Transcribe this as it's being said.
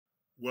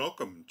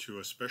Welcome to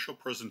a special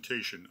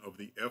presentation of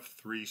the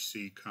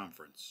F3C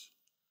Conference.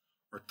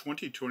 Our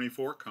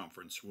 2024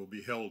 conference will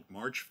be held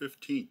March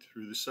 15th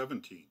through the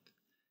 17th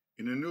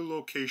in a new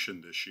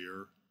location this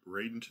year,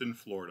 Bradenton,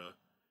 Florida,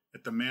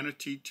 at the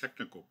Manatee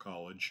Technical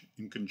College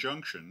in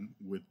conjunction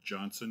with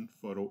Johnson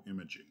Photo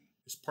Imaging.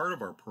 As part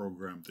of our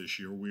program this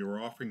year, we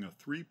are offering a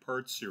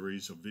three-part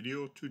series of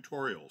video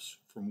tutorials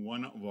from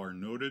one of our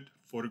noted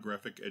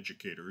photographic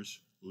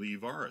educators, Lee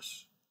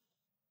Varis.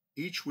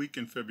 Each week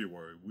in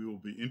February, we will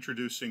be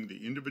introducing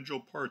the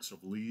individual parts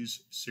of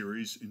Lee's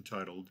series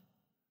entitled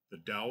The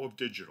Tao of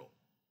Digital.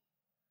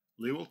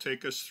 Lee will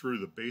take us through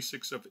the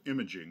basics of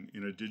imaging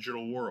in a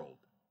digital world.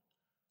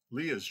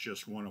 Lee is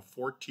just one of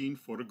 14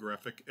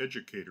 photographic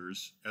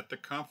educators at the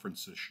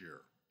conference this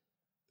year.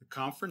 The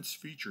conference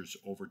features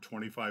over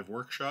 25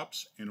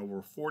 workshops and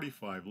over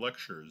 45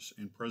 lectures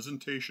and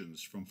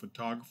presentations from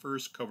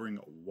photographers covering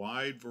a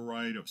wide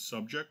variety of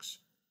subjects,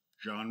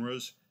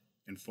 genres,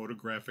 and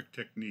photographic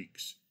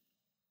techniques,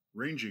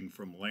 ranging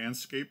from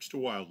landscapes to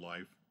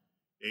wildlife,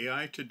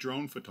 AI to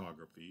drone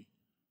photography,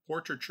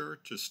 portraiture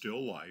to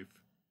still life,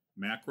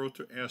 macro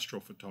to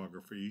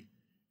astrophotography,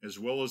 as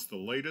well as the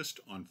latest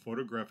on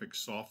photographic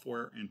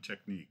software and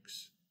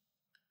techniques.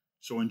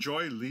 So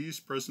enjoy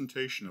Lee's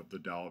presentation of the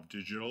Tao of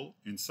Digital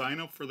and sign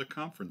up for the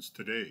conference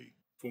today.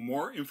 For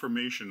more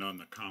information on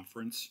the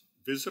conference,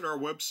 visit our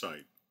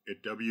website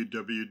at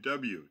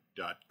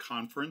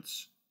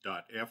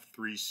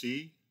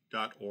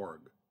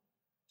www.conference.f3c.org.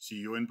 See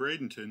you in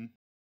Bradenton.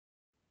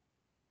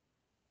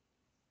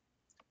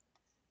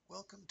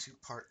 Welcome to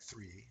Part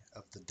 3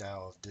 of the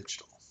Tao of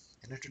Digital,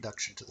 an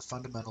introduction to the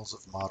fundamentals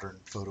of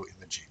modern photo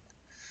imaging.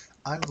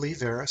 I'm Lee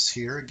Varis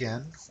here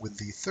again with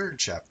the third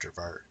chapter of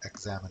our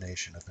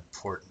examination of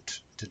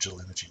important digital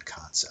imaging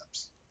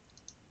concepts.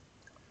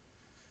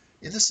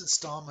 In this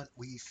installment,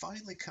 we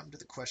finally come to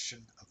the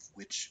question of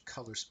which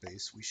color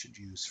space we should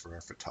use for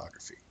our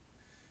photography.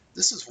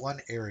 This is one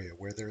area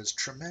where there is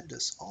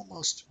tremendous,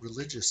 almost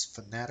religious,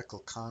 fanatical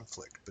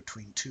conflict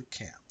between two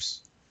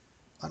camps.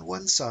 On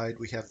one side,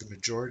 we have the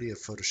majority of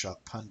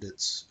Photoshop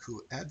pundits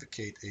who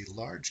advocate a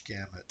large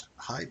gamut,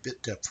 high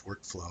bit depth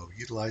workflow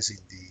utilizing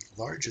the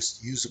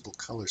largest usable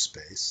color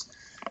space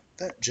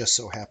that just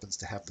so happens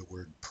to have the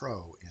word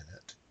pro in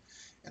it.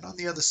 And on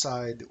the other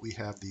side, we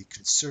have the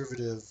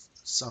conservative,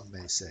 some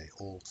may say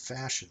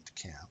old-fashioned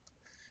camp,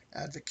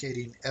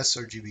 advocating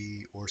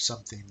sRGB or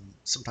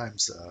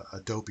sometimes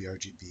Adobe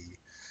RGB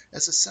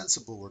as a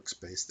sensible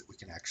workspace that we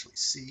can actually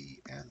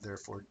see and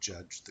therefore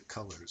judge the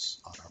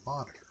colors on our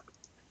monitor.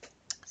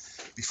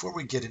 Before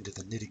we get into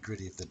the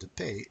nitty-gritty of the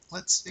debate,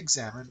 let's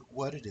examine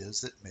what it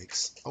is that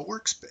makes a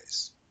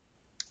workspace.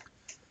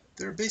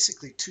 There are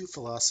basically two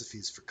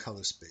philosophies for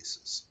color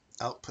spaces,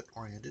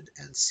 output-oriented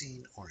and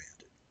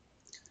scene-oriented.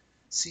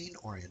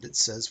 Scene-oriented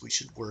says we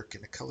should work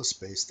in a color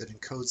space that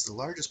encodes the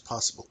largest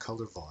possible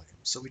color volume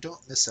so we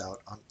don't miss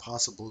out on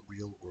possible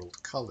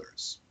real-world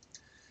colors.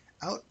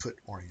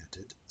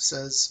 Output-oriented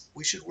says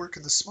we should work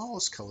in the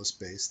smallest color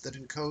space that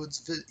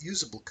encodes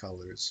usable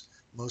colors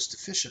most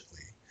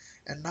efficiently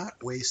and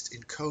not waste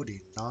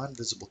encoding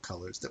non-visible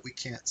colors that we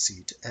can't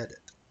see to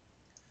edit.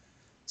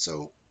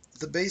 So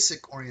the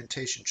basic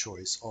orientation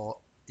choice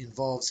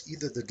involves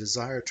either the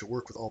desire to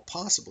work with all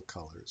possible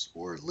colors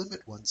or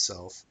limit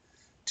oneself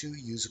to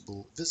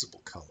usable visible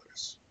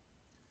colors.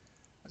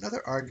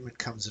 Another argument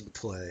comes into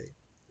play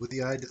with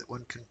the idea that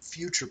one can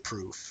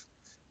future-proof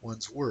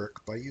one's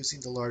work by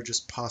using the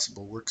largest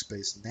possible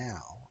workspace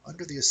now,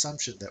 under the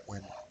assumption that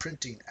when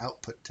printing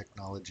output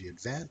technology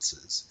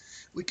advances,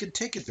 we can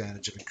take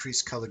advantage of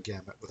increased color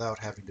gamut without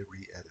having to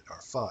re-edit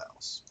our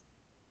files.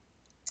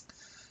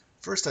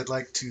 First, I'd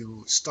like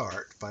to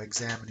start by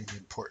examining the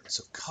importance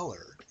of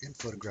color in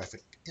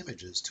photographic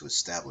images to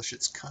establish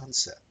its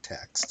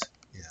context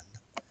in,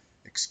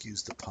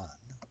 excuse the pun,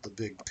 the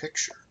big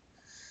picture.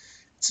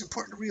 It's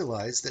important to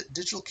realize that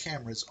digital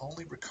cameras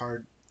only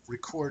record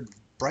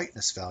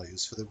brightness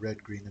values for the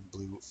red, green, and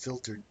blue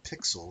filtered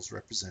pixels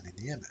representing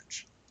the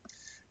image.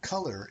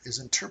 Color is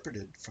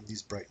interpreted from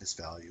these brightness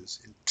values,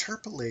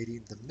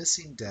 interpolating the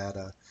missing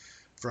data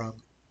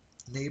from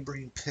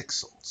neighboring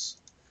pixels.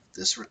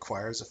 This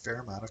requires a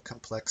fair amount of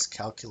complex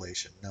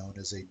calculation known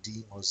as a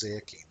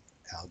demosaicing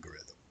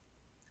algorithm.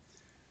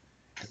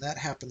 And that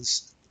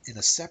happens in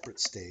a separate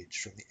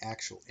stage from the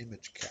actual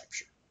image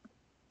capture.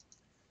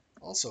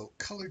 Also,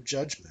 color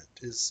judgment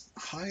is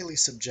highly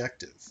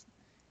subjective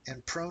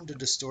and prone to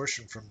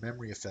distortion from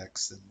memory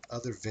effects and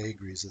other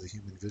vagaries of the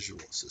human visual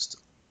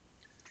system.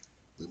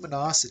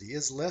 Luminosity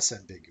is less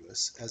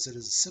ambiguous as it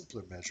is a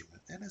simpler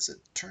measurement, and as it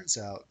turns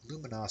out,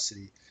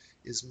 luminosity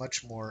is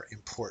much more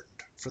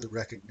important for the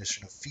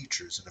recognition of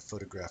features in a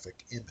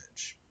photographic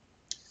image.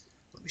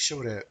 Let me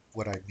show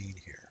what I mean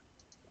here.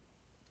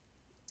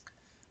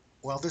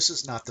 While this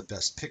is not the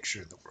best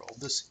picture in the world,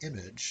 this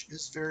image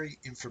is very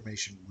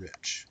information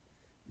rich.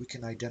 We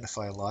can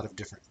identify a lot of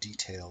different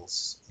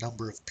details,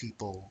 number of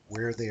people,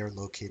 where they are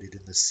located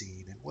in the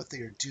scene, and what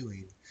they are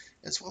doing,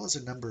 as well as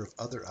a number of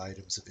other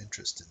items of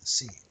interest in the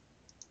scene.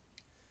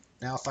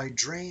 Now if I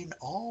drain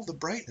all the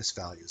brightness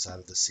values out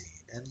of the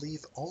scene and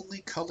leave only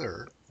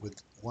color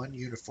with one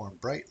uniform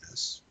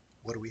brightness,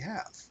 what do we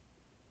have?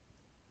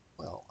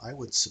 Well, I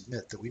would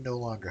submit that we no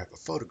longer have a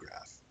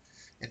photograph.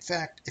 In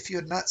fact, if you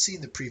had not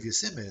seen the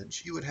previous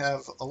image, you would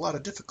have a lot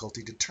of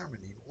difficulty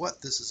determining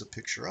what this is a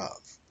picture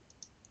of.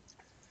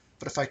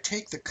 But if I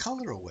take the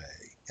color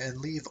away and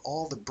leave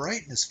all the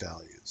brightness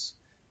values,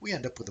 we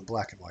end up with a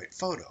black and white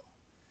photo.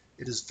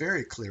 It is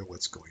very clear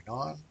what's going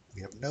on.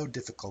 We have no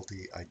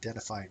difficulty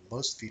identifying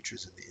most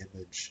features in the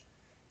image,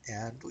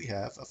 and we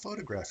have a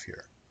photograph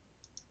here.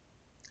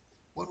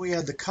 When we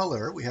add the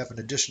color, we have an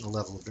additional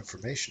level of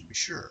information, be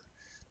sure.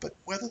 But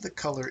whether the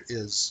color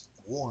is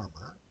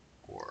warmer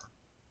or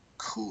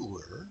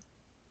cooler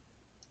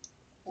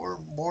or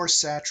more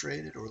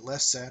saturated or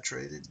less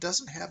saturated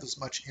doesn't have as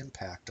much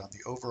impact on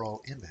the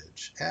overall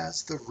image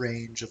as the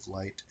range of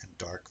light and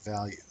dark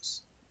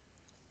values.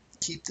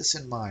 Keep this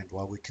in mind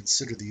while we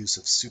consider the use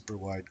of super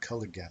wide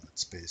color gamut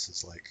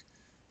spaces like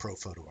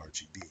ProPhoto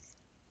RGB.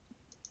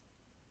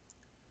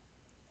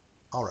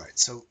 Alright,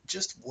 so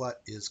just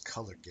what is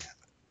color gamut?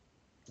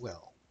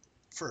 Well,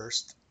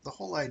 first, the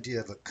whole idea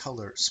of a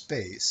color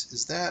space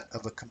is that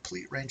of a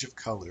complete range of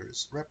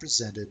colors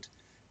represented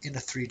in a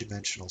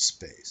three-dimensional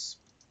space.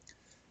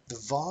 The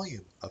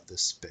volume of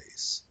this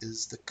space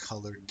is the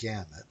color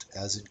gamut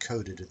as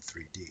encoded in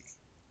 3D.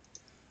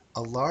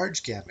 A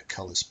large gamut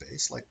color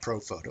space like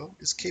ProPhoto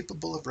is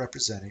capable of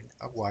representing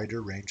a wider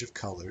range of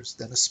colors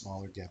than a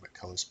smaller gamut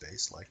color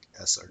space like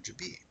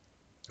sRGB.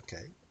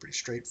 Okay, pretty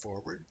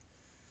straightforward.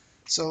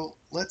 So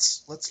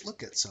let's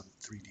look at some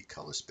 3D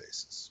color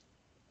spaces.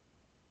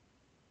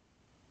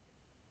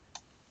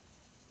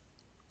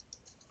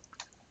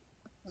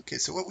 Okay,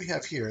 so what we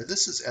have here,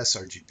 this is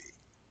sRGB.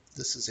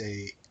 This is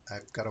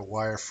I've got a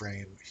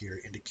wireframe here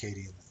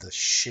indicating the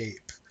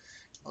shape.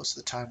 Most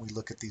of the time we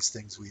look at these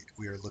things,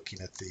 we are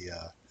looking at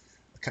the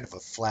kind of a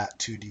flat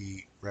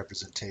 2D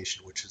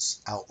representation, which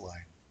is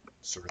outline,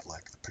 sort of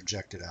like the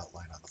projected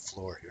outline on the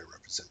floor here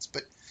represents.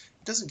 But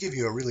it doesn't give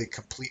you a really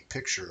complete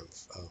picture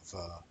of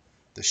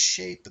the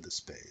shape of the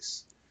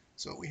space.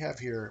 So what we have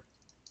here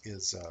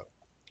is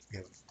we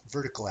have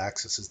vertical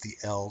axis is the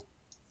L,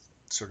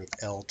 sort of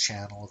L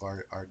channel of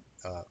our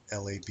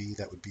LAB.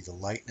 That would be the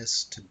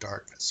lightness to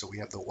darkness. So we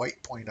have the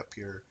white point up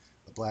here,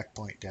 the black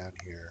point down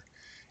here,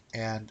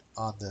 and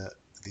on the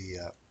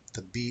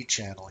B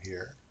channel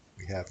here,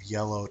 we have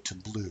yellow to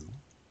blue,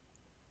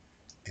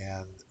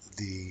 and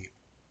the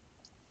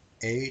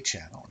A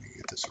channel, let me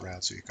get this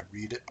around so you can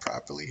read it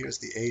properly. Here's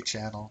the A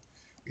channel.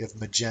 We have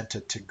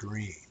magenta to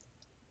green.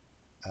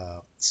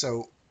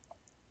 So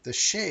the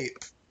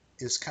shape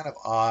is kind of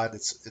odd.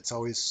 It's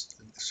always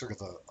sort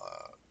of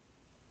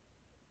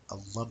a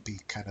lumpy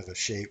kind of a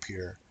shape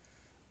here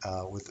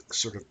with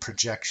sort of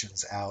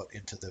projections out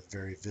into the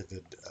very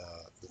vivid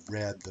the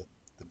red, the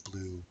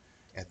blue,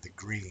 and the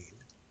green.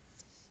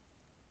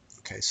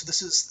 Okay, so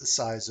this is the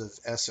size of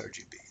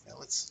sRGB. Now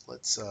let's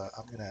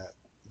I'm going to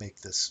make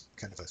this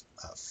kind of a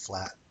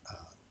flat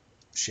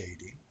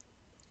shading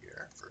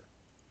here for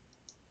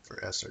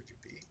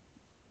sRGB,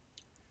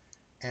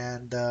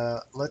 and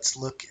let's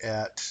look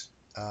at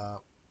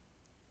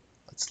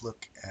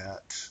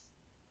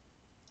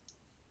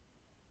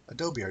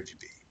Adobe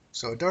RGB.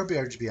 So Adobe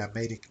RGB, I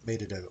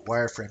made it a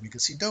wireframe. You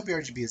can see Adobe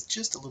RGB is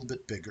just a little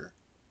bit bigger.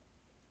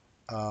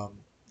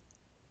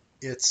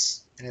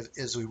 And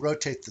as we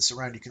rotate this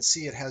around, you can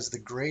see it has the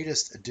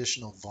greatest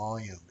additional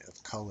volume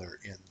of color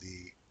in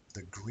the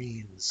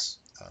greens,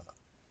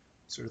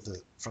 sort of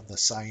from the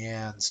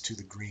cyans to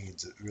the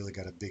greens. It really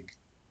got a big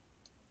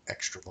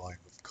extra volume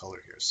of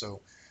color here.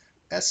 So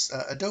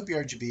Adobe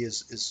RGB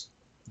is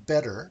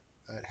better.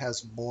 It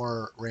has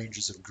more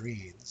ranges of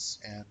greens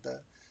and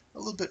a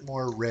little bit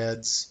more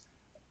reds,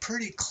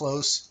 pretty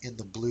close in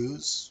the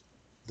blues.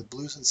 The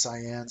blues and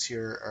cyans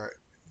here are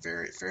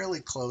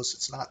fairly close.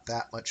 It's not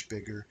that much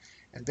bigger,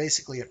 and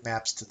basically it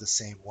maps to the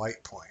same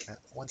white point. And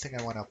one thing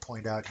I want to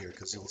point out here,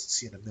 because you'll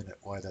see in a minute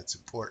why that's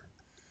important,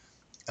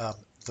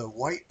 the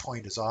white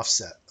point is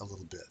offset a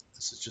little bit.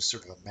 This is just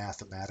sort of a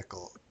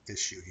mathematical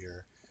issue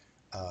here.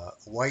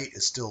 White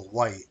is still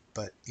white,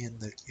 but in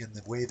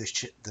the way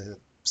the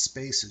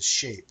space is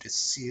shaped,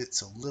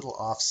 it's a little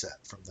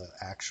offset from the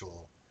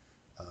actual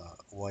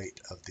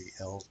white of the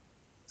L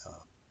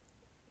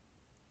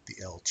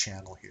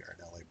channel here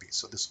in LAB.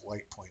 So this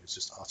white point is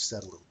just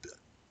offset a little bit.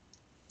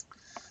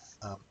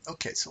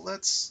 Okay, so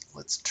let's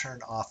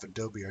turn off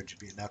Adobe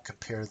RGB and now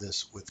compare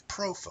this with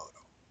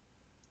ProPhoto.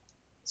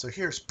 So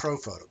here's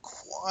ProPhoto,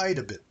 quite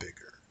a bit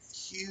bigger,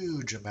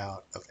 huge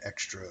amount of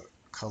extra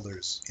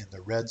colors in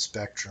the red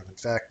spectrum. In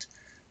fact,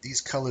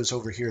 these colors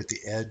over here at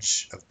the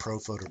edge of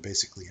ProPhoto are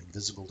basically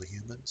invisible to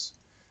humans,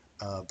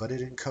 but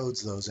it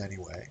encodes those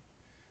anyway.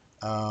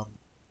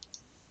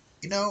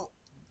 You know,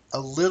 a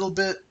little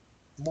bit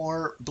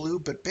more blue,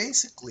 but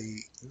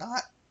basically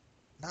not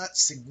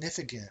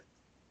significant.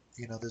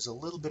 You know, there's a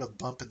little bit of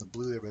bump in the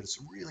blue there, but it's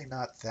really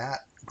not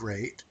that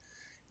great.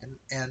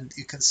 And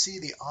you can see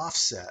the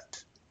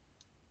offset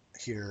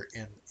here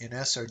in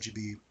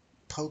sRGB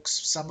pokes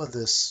some of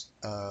this,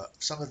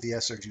 some of the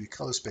sRGB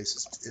color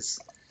spaces. It's,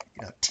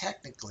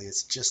 technically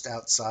it's just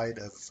outside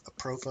of a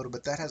ProPhoto,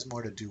 but that has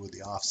more to do with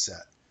the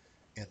offset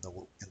in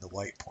the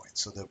white point.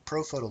 So the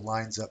ProPhoto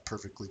lines up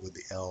perfectly with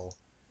the L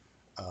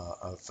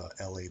of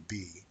LAB.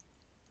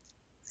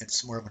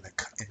 It's more of an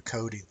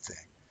encoding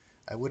thing.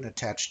 I wouldn't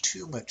attach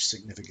too much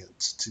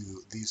significance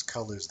to these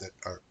colors that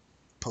are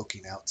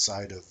poking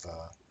outside of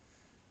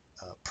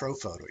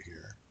ProPhoto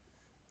here.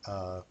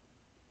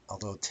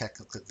 Although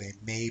technically they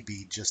may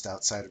be just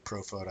outside of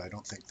ProPhoto, I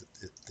don't think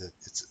that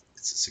it's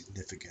a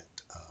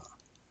significant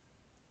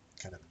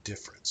kind of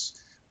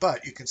difference.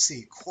 But you can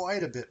see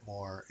quite a bit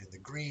more in the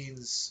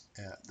greens,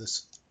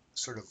 this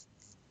sort of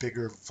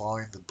bigger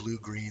volume, the blue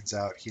greens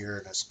out here,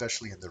 and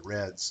especially in the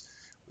reds.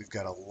 We've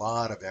got a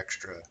lot of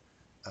extra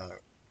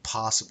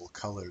possible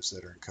colors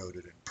that are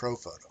encoded in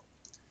ProPhoto.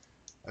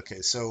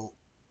 Okay, so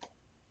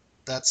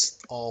that's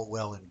all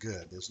well and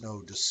good. There's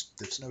no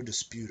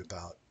dispute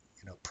about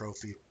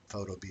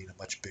ProPhoto being a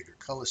much bigger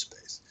color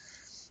space.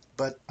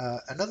 But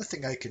another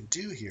thing I can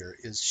do here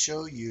is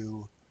show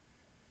you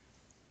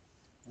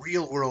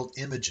real-world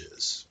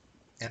images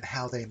and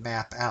how they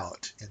map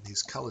out in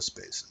these color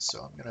spaces.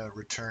 So I'm going to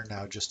return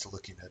now just to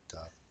looking at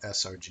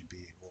sRGB,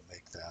 and we'll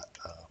make that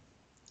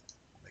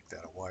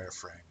a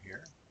wireframe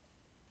here.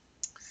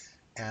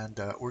 And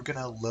we're going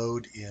to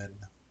load in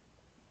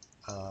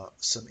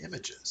some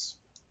images.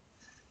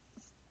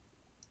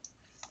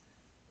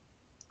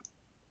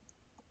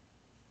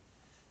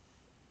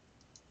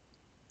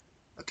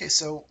 Okay,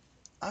 so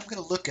I'm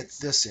going to look at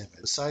this image.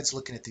 Besides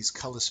looking at these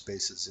color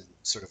spaces in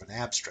sort of an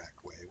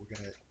abstract way, we're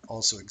going to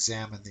also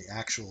examine the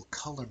actual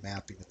color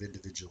mapping of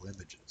individual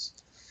images.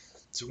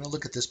 So we're going to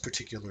look at this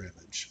particular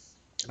image.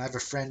 And I have a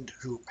friend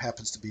who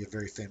happens to be a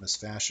very famous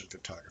fashion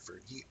photographer.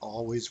 And he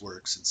always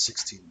works in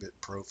 16-bit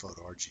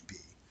ProPhoto RGB.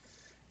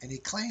 And he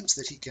claims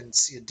that he can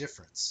see a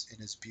difference in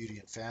his beauty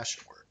and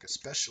fashion work,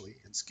 especially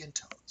in skin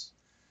tones.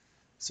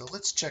 So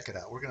let's check it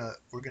out.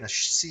 We're gonna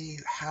see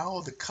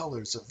how the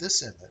colors of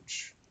this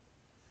image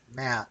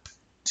map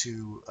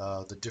to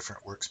the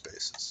different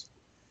workspaces.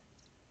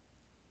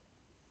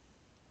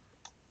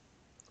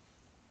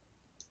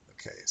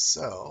 Okay,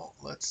 so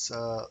let's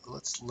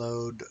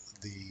load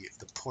the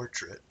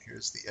portrait.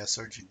 Here's the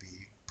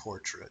sRGB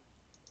portrait,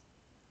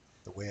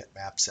 the way it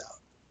maps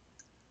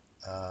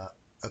out.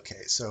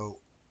 Okay, so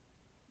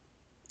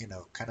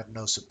kind of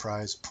no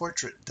surprise,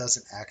 portrait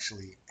doesn't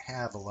actually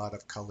have a lot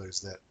of colors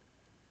that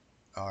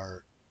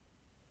are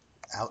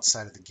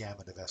outside of the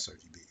gamut of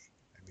sRGB.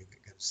 I mean, you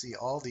can see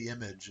all the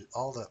image,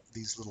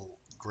 these little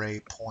gray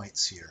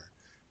points here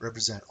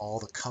represent all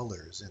the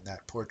colors in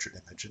that portrait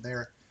image, and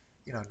they're,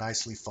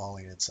 nicely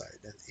falling inside.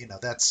 And,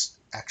 that's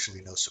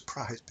actually no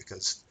surprise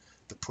because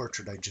the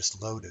portrait I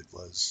just loaded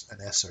was an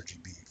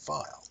sRGB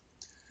file.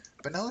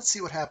 But now let's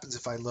see what happens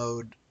if I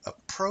load a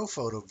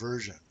ProPhoto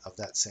version of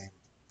that same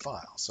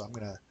file. So I'm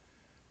gonna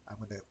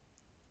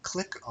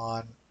click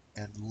on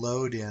and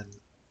load in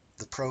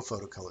the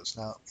ProPhoto colors.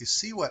 Now you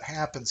see what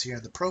happens here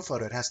in the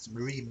ProPhoto. It has to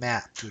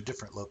remap to a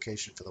different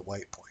location for the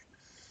white point.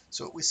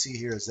 So what we see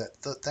here is that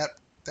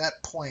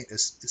that point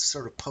is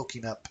sort of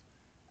poking up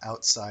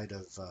outside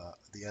of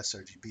the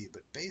sRGB,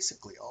 but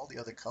basically all the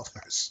other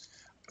colors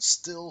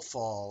still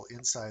fall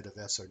inside of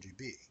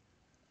sRGB.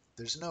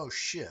 There's no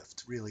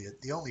shift, really.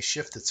 The only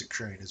shift that's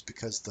occurring is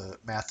because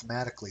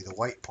mathematically the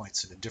white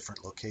point's in a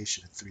different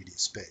location in 3D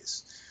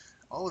space.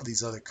 All of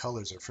these other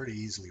colors are pretty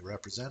easily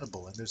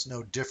representable, and there's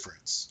no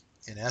difference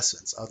in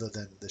essence other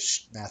than the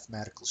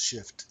mathematical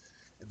shift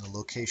in the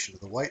location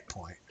of the white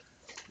point.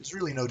 There's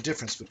really no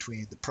difference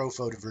between the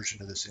ProPhoto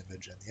version of this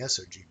image and the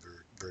sRGB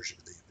version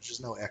of the image. There's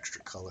no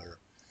extra color,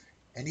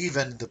 and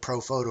even the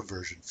ProPhoto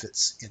version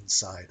fits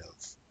inside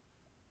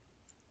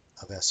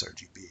of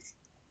sRGB.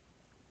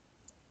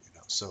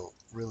 So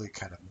really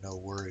kind of no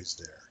worries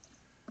there.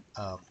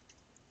 All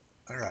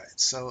right,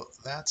 so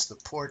that's the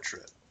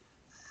portrait.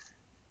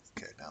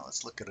 Okay, now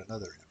let's look at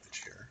another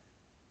image here.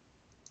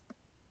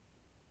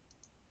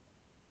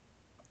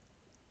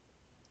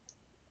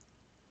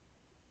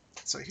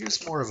 So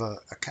here's more of a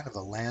kind of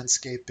a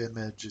landscape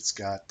image. It's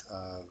got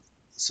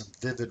some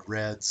vivid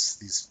reds.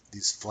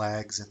 These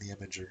flags in the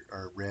image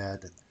are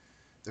red, and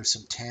there's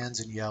some tans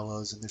and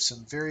yellows, and there's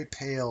some very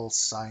pale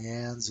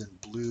cyans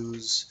and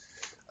blues.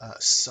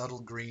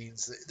 Subtle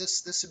greens.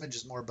 This image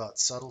is more about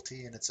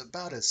subtlety, and it's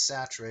about as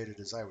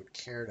saturated as I would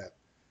care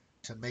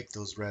to make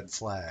those red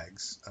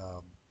flags.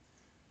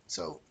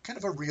 So kind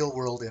of a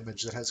real-world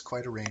image that has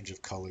quite a range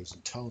of colors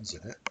and tones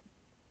in it.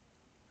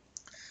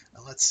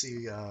 Now let's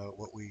see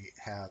what we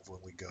have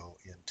when we go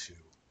into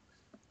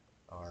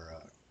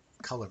our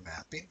color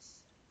mapping.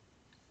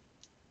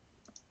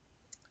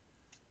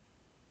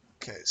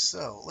 Okay,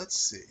 so let's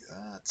see.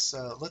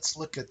 Let's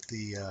look at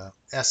the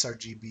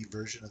sRGB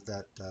version of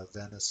that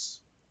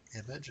Venice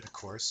image, and of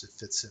course it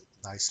fits in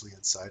nicely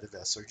inside of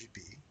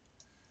sRGB.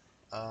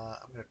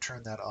 I'm going to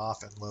turn that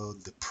off and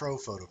load the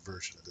ProPhoto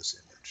version of this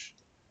image.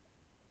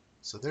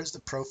 So there's the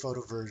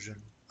ProPhoto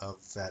version of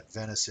that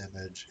Venice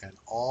image, and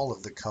all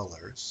of the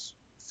colors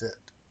fit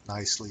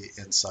nicely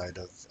inside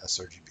of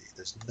sRGB.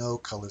 There's no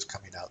colors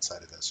coming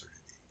outside of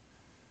sRGB.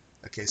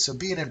 Okay, so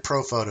being in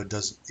ProPhoto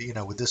does,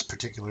 with this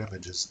particular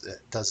image, it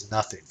does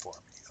nothing for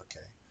me,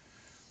 okay?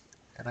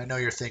 And I know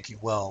you're thinking,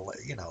 well,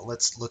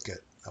 let's look at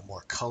a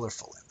more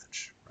colorful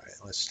image, right?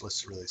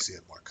 Let's really see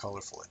a more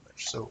colorful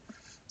image. So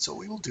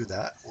we will do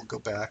that. We'll go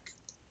back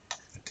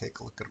and take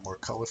a look at a more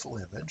colorful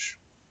image.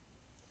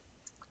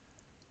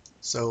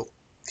 So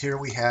here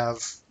we have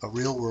a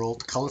real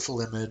world colorful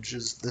image.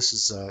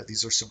 These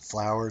are some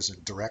flowers in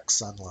direct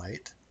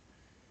sunlight.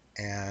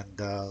 And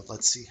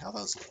let's see how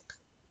those look.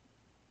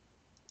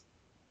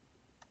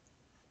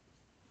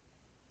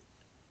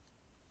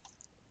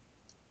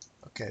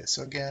 Okay,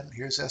 so again,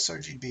 here's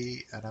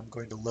sRGB, and I'm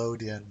going to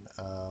load in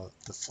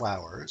the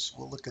flowers.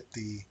 We'll look at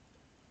the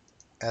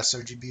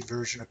sRGB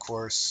version, of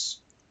course,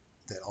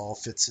 that all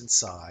fits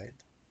inside.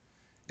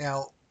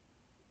 Now,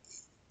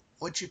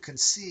 what you can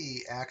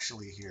see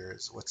actually here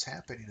is what's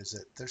happening is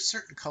that there's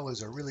certain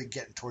colors are really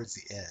getting towards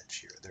the edge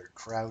here. They're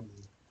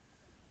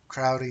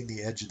crowding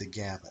the edge of the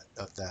gamut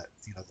of that,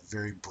 the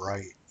very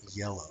bright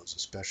yellows,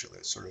 especially.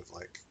 It's sort of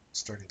like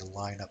starting to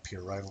line up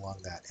here right along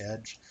that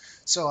edge.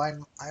 So I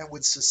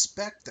would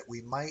suspect that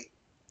we might,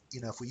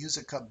 if we use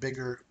a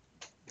bigger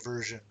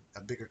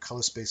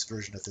color space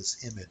version of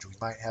this image, we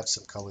might have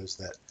some colors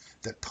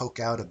that poke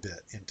out a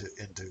bit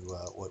into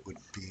what would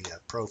be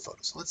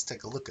ProPhoto. So let's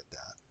take a look at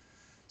that.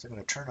 So I'm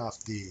going to turn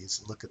off these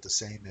and look at the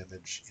same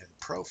image in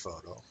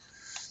ProPhoto.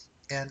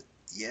 And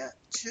yeah,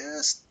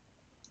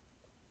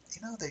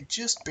 they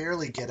just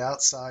barely get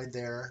outside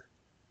there.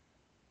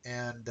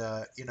 And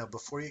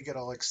before you get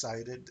all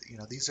excited,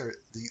 these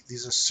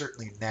are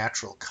certainly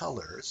natural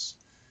colors.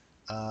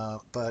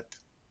 But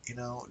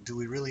do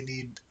we really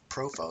need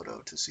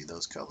ProPhoto to see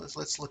those colors?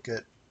 Let's look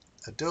at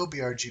Adobe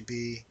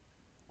RGB.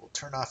 We'll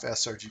turn off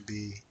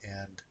sRGB,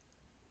 and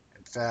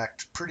in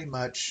fact, pretty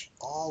much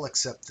all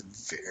except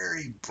the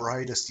very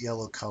brightest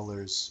yellow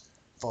colors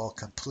fall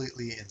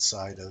completely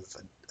inside of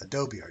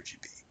Adobe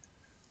RGB.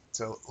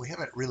 So we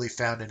haven't really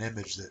found an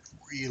image that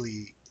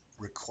really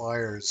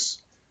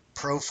requires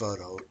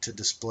ProPhoto to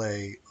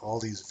display all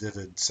these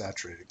vivid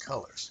saturated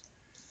colors.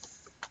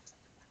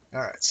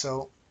 All right,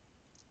 so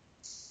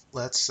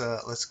let's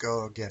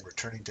go again,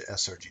 returning to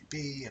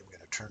sRGB. I'm going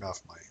to turn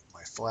off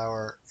my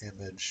flower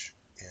image,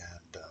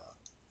 and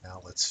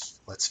now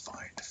let's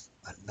find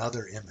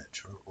another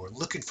image. We're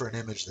looking for an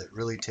image that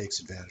really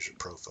takes advantage of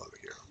ProPhoto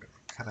here. I'm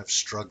kind of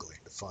struggling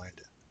to find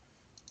it.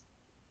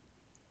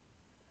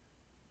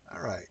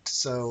 All right,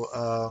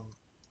 so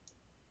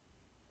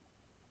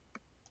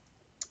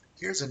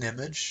here's an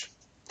image,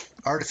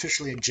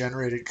 artificially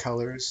generated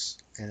colors,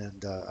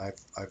 and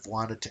I've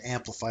wanted to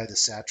amplify the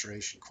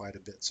saturation quite a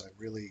bit, so I'm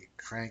really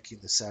cranking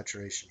the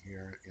saturation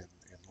here in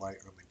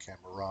Lightroom and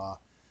Camera Raw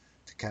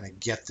to kind of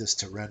get this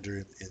to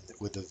render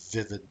with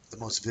the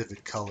most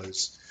vivid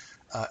colors,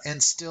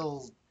 and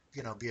still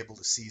be able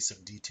to see some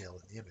detail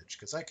in the image,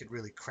 because I could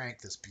really crank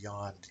this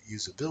beyond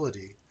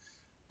usability.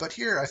 But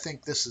here I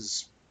think this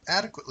is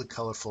adequately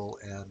colorful,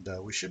 and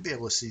we should be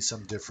able to see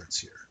some difference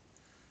here.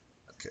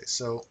 Okay,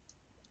 so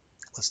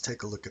let's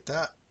take a look at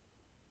that.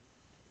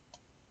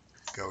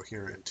 Go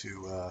here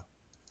into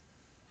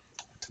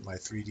my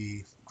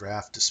 3D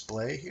graph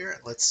display here.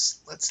 Let's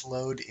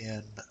load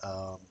in.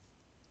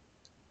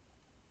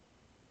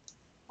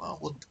 Well,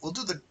 we'll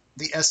do the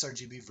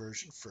sRGB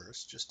version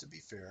first, just to be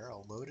fair.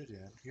 I'll load it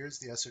in. Here's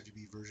the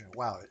sRGB version.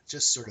 Wow, it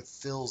just sort of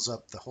fills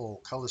up the whole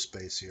color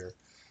space here,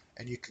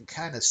 and you can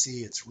kind of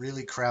see it's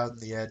really crowding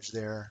the edge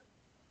there.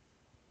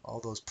 All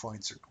those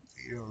points are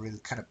really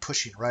kind of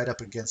pushing right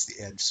up against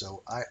the edge.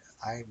 So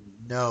I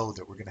know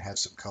that we're going to have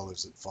some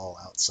colors that fall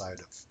outside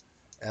of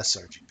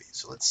sRGB.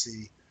 So let's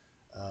see.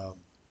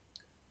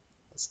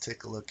 Let's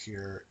take a look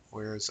here.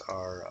 Where's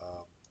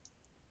our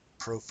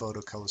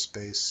ProPhoto color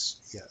space?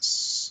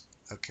 Yes.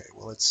 Okay.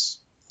 Well, let's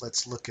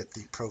look at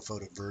the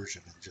ProPhoto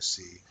version and just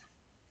see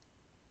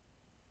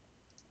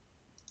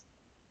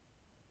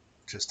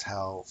just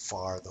how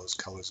far those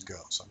colors go.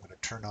 So I'm going to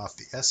turn off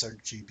the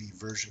sRGB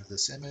version of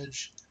this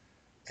image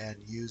and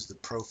use the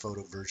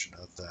ProPhoto version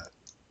of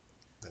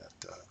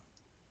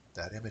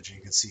that image, and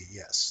you can see,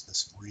 yes,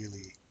 this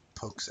really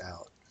pokes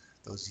out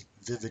those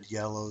vivid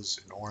yellows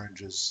and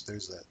oranges.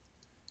 There's that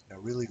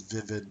really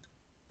vivid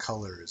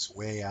colors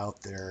way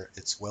out there.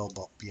 It's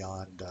well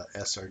beyond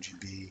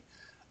sRGB.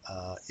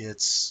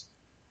 It's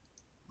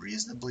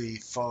reasonably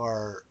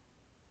far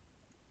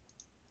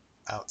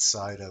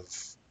outside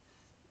of,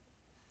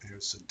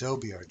 here's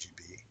Adobe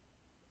RGB.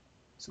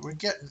 So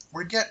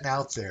we're getting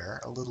out there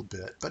a little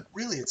bit, but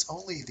really it's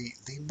only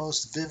the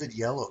most vivid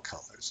yellow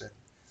colors,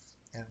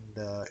 and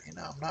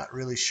I'm not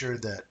really sure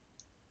that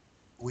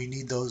we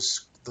need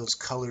those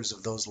colors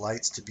of those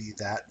lights to be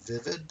that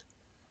vivid.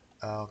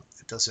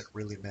 It doesn't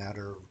really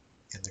matter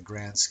in the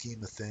grand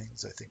scheme of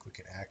things. I think we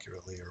can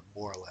accurately, or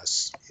more or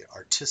less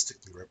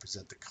artistically,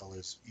 represent the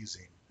colors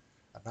using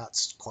a not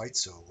quite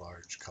so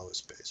large color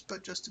space.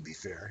 But just to be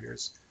fair,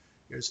 here's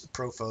the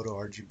ProPhoto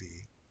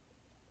RGB,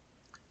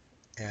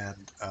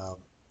 and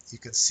you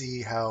can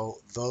see how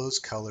those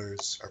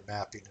colors are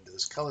mapping into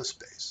this color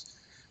space.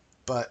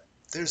 But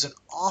there's an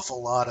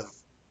awful lot of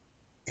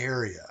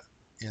area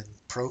in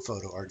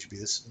ProPhoto RGB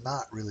that's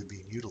not really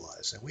being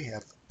utilized. And we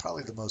have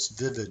probably the most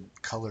vivid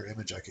color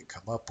image I could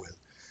come up with.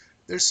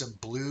 There's some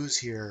blues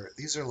here.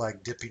 These are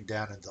like dipping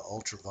down into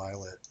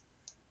ultraviolet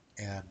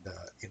and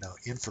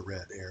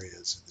infrared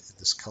areas in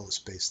this color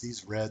space.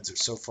 These reds are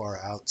so far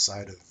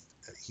outside of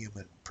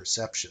human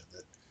perception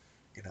that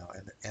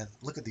and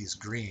look at these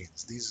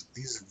greens.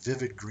 These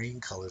vivid green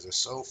colors are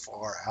so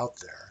far out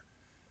there.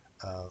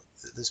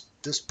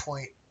 This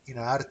point,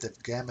 out at the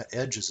gamma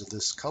edges of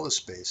this color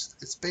space,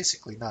 it's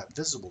basically not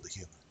visible to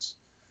humans.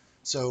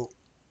 So,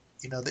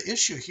 the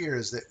issue here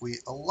is that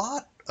a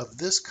lot of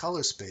this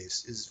color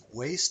space is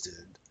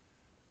wasted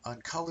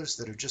on colors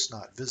that are just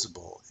not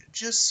visible,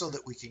 just so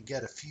that we can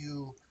get a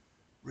few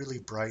really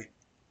bright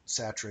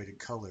saturated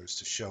colors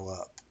to show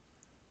up.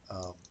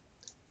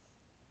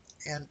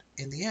 And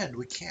in the end,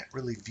 we can't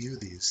really view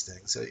these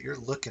things. You're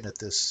looking at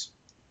this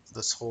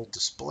whole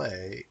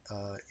display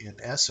in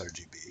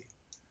sRGB.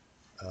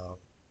 Let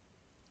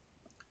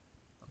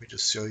me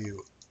just show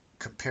you,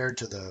 compared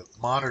to the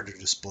monitor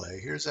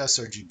display, here's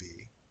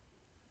sRGB,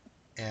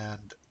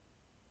 and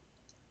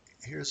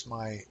here's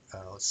my,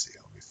 let's see,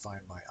 let me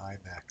find my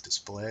iMac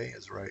display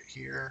is right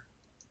here.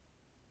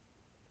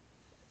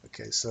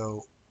 Okay,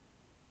 so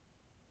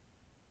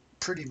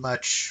pretty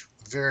much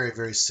very,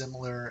 very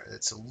similar.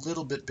 It's a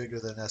little bit bigger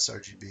than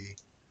sRGB.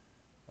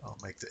 I'll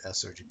make the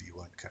sRGB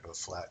one kind of a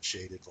flat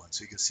shaded one.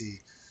 So you can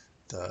see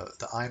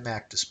the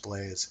iMac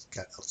display it's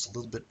a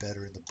little bit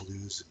better in the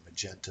blues and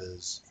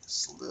magentas.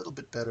 It's a little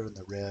bit better in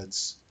the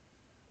reds.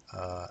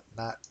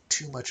 Not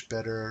too much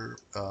better,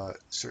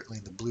 certainly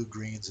in the blue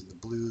greens and the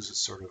blues. It's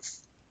sort of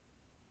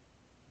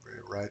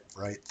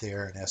right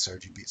there in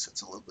sRGB. So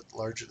it's a little bit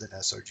larger than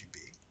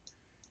sRGB.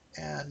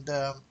 And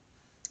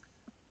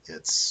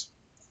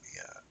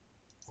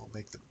we'll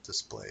make the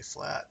display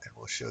flat, and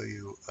we'll show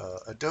you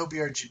Adobe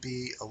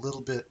RGB a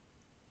little bit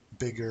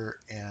bigger,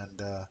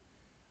 and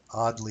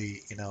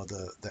oddly,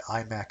 the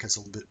iMac has a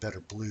little bit better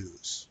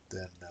blues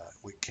than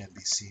we can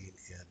be seen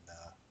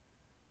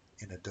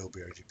in Adobe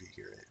RGB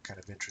here. Kind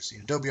of interesting.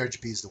 Adobe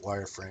RGB is the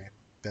wireframe,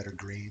 better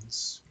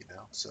greens,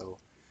 So,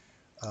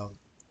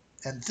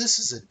 and this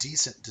is a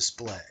decent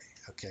display.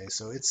 Okay,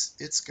 so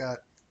it's got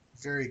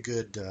very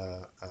good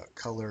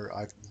color.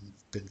 I've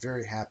been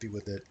very happy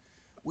with it.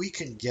 We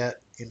can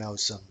get,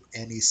 some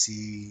NEC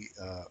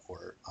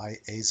or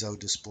ISO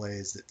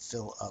displays that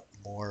fill up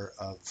more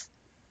of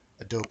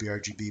Adobe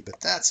RGB, but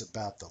that's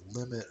about the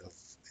limit of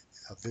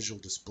a visual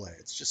display.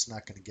 It's just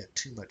not going to get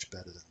too much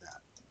better than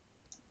that.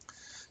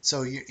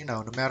 So,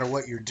 no matter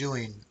what you're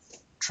doing,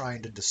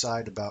 trying to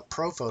decide about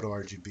ProPhoto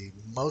RGB,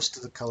 most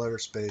of the color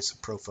space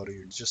of ProPhoto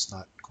you're just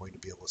not going to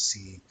be able to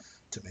see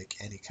to make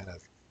any kind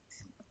of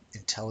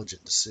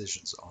intelligent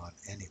decisions on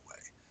anyway.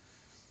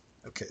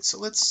 Okay, so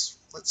let's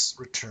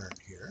return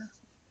here.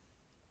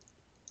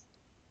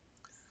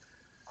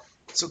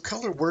 So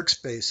color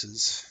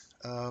workspaces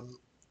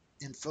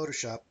in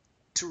Photoshop,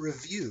 to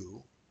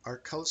review, our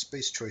color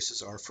space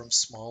choices are from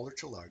smaller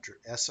to larger,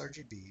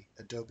 sRGB,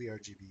 Adobe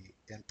RGB,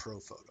 and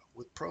ProPhoto,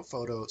 with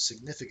ProPhoto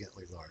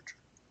significantly larger.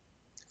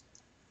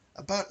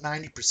 About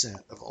 90%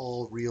 of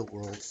all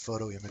real-world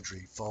photo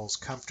imagery falls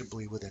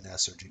comfortably within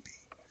sRGB.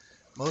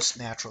 Most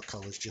natural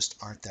colors just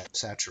aren't that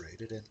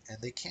saturated,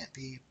 and they can't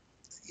be,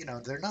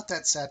 they're not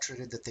that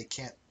saturated that they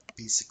can't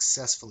be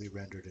successfully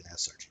rendered in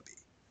sRGB.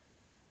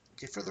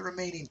 Okay, for the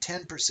remaining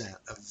 10%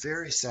 of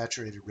very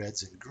saturated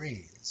reds and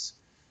greens,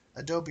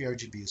 Adobe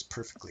RGB is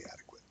perfectly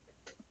adequate.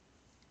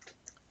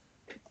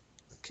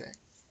 Okay.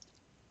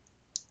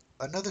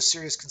 Another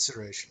serious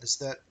consideration is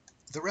that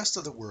the rest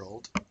of the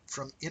world,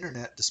 from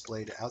internet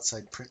display to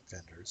outside print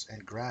vendors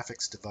and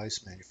graphics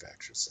device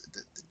manufacturers,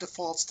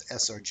 defaults to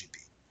sRGB.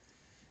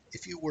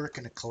 If you work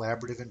in a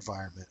collaborative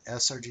environment,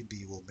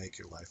 sRGB will make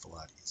your life a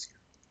lot easier.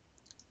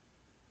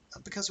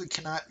 Because we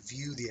cannot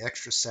view the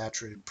extra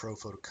saturated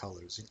ProPhoto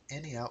colors in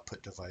any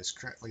output device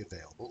currently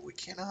available, we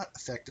cannot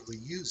effectively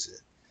use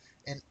it,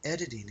 and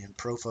editing in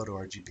ProPhoto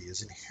RGB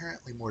is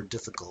inherently more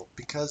difficult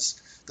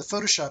because the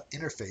Photoshop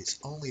interface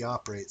only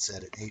operates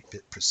at an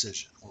 8-bit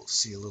precision. We'll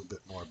see a little bit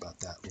more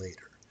about that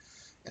later.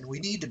 And we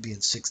need to be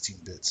in 16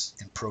 bits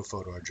in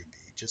ProPhoto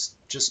RGB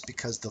just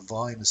because the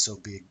volume is so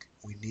big,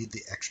 we need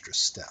the extra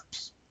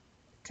steps.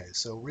 Okay,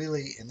 so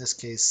really, in this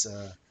case,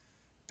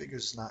 bigger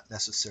is not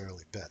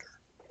necessarily better.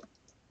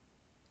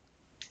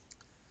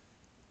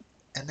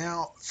 And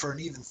now, for an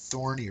even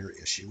thornier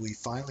issue, we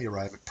finally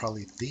arrive at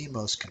probably the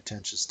most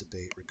contentious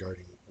debate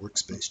regarding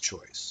workspace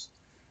choice.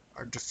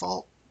 Our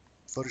default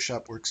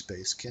Photoshop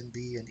workspace can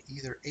be in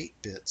either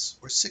 8 bits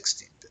or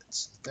 16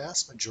 bits. The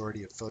vast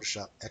majority of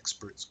Photoshop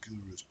experts,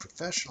 gurus,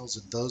 professionals,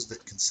 and those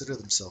that consider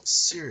themselves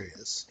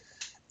serious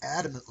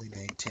adamantly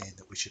maintain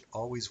that we should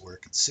always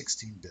work in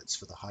 16 bits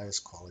for the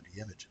highest quality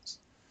images.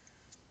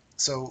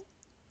 So,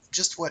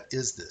 just what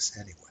is this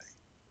anyway?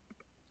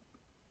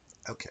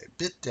 Okay,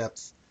 bit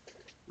depth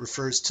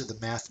refers to the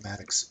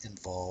mathematics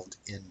involved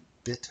in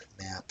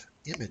bitmap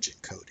image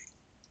encoding.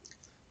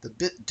 The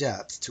bit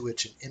depth to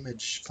which an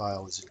image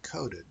file is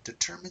encoded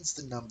determines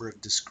the number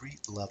of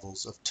discrete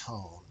levels of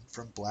tone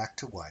from black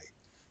to white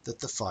that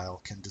the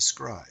file can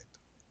describe.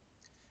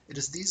 It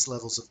is these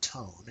levels of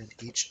tone in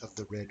each of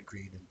the red,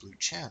 green, and blue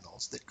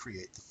channels that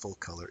create the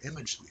full-color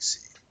image we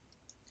see.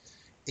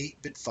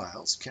 8-bit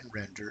files can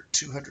render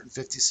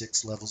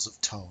 256 levels of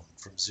tone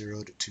from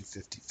 0 to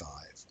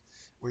 255,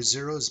 where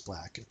 0 is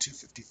black and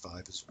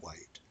 255 is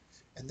white,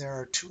 and there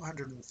are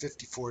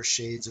 254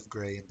 shades of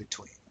gray in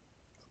between.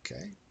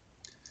 Okay?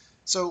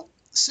 So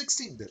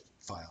 16-bit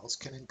files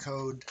can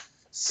encode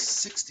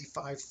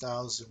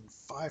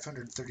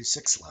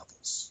 65,536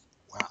 levels.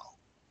 Wow.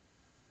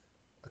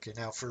 Okay,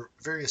 now for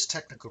various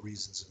technical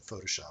reasons in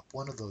Photoshop,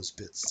 one of those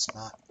bits is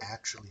not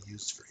actually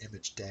used for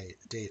image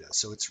data,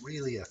 so it's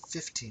really a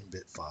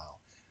 15-bit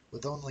file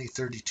with only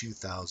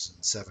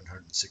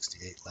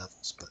 32,768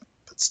 levels, but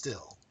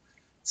still,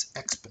 it's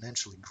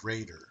exponentially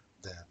greater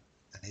than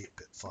an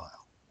 8-bit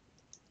file.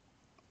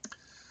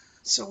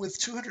 So with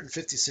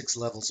 256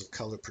 levels of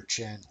color per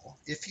channel,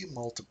 if you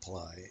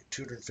multiply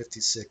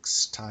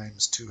 256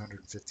 times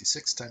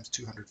 256 times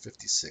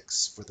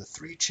 256 for the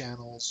 3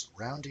 channels,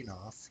 rounding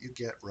off, you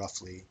get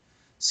roughly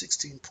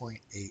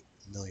 16.8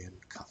 million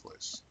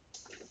colors.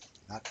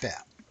 Not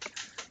bad.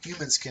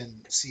 Humans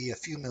can see a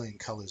few million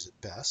colors at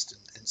best,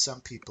 and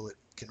some people it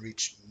can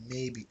reach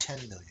maybe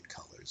 10 million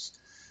colors.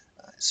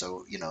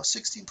 So,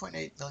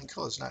 16.8 million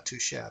colors, not too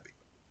shabby.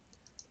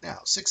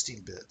 Now,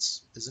 16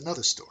 bits is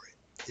another story.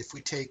 If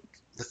we take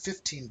the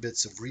 15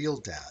 bits of real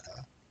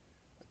data,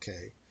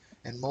 okay,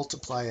 and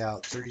multiply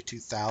out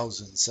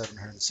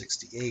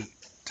 32,768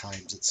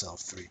 times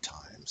itself 3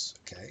 times,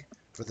 okay,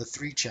 for the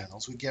 3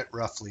 channels, we get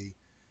roughly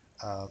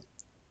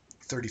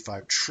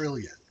 35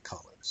 trillion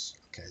colors.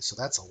 Okay, so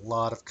that's a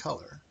lot of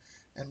color,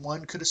 and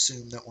one could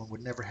assume that one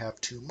would never have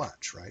too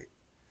much, right?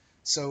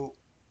 So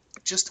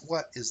just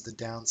what is the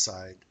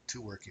downside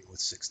to working with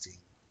 16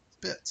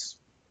 bits?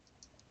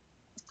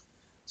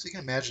 So you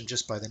can imagine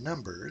just by the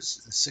numbers,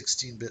 the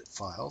 16-bit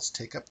files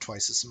take up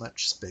twice as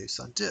much space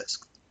on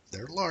disk.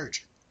 They're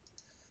larger.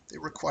 They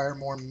require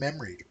more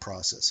memory to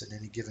process in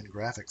any given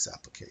graphics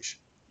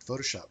application.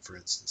 Photoshop, for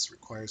instance,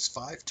 requires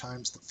 5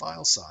 times the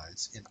file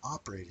size in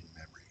operating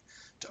memory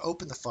to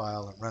open the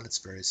file and run its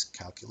various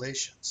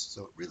calculations,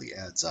 so it really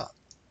adds up.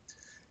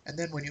 And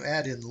then when you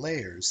add in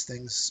layers,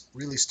 things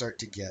really start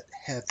to get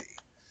heavy.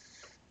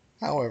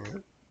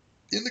 However,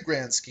 in the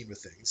grand scheme of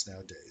things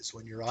nowadays,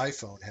 when your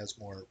iPhone has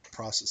more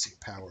processing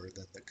power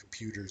than the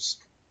computers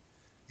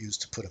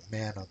used to put a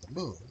man on the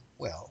moon,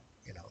 well,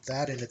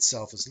 that in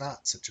itself is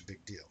not such a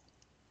big deal.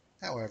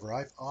 However,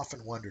 I've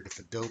often wondered if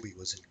Adobe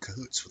was in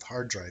cahoots with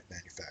hard drive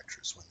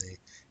manufacturers when they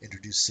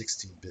introduced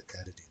 16-bit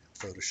editing in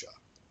Photoshop.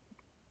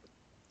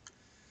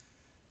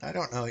 I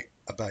don't know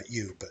about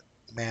you, but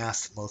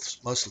math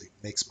mostly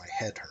makes my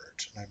head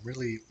hurt, and I'm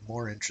really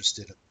more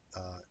interested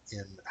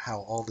in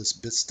how all this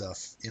bit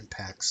stuff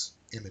impacts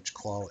image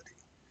quality.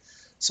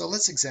 So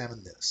let's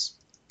examine this.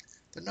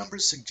 The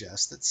numbers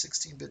suggest that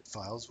 16-bit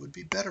files would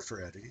be better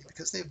for editing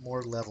because they have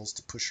more levels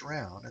to push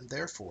around, and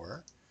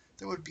therefore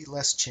there would be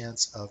less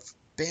chance of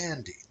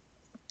banding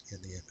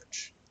in the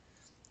image.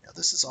 Now,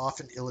 this is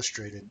often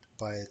illustrated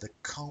by the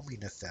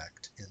combing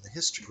effect in the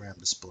histogram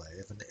display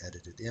of an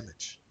edited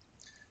image.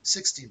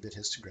 16-bit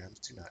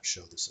histograms do not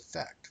show this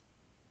effect.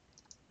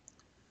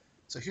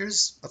 So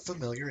here's a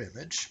familiar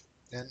image,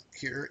 and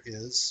here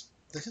is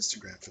the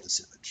histogram for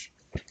this image.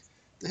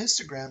 The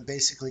histogram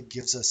basically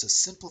gives us a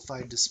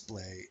simplified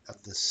display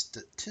of the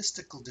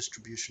statistical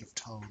distribution of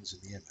tones in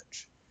the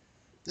image.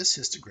 This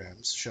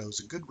histogram shows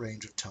a good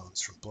range of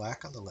tones from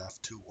black on the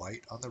left to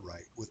white on the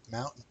right, with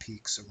mountain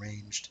peaks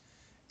arranged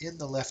in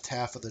the left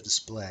half of the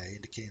display,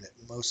 indicating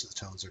that most of the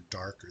tones are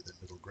darker than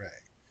middle gray.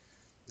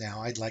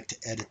 Now I'd like to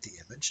edit the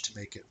image to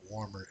make it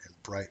warmer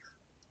and brighter.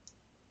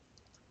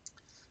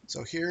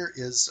 So here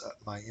is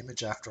my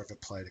image after I've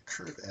applied a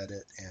curve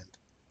edit, and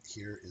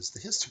here is the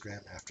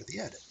histogram after the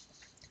edit.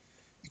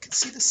 You can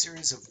see the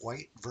series of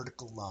white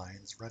vertical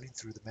lines running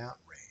through the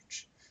mountain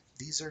range.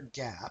 These are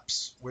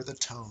gaps where the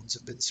tones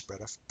have been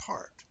spread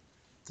apart.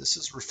 This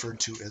is referred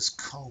to as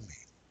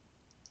combing.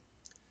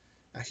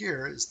 Now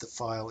here is the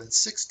file in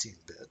 16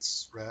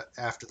 bits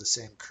after the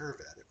same curve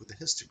edit with the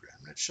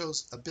histogram, and it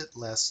shows a bit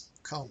less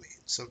combing.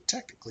 So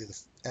technically the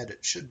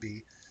edit should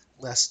be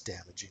less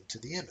damaging to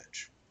the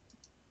image.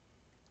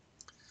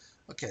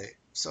 Okay,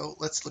 so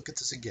let's look at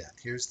this again.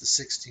 Here's the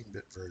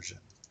 16-bit version,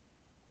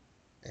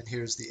 and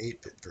here's the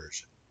 8-bit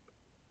version.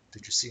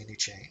 Did you see any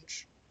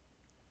change?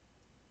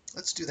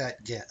 Let's do that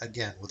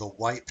again with a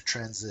wipe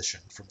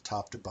transition from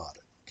top to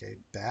bottom. Okay,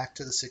 back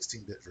to the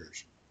 16-bit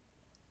version.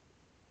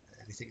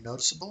 Anything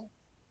noticeable?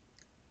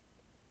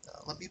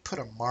 Let me put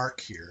a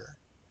mark here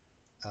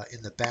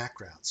in the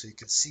background so you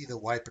can see the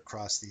wipe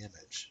across the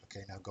image.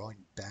 Okay, now going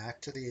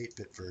back to the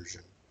 8-bit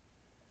version.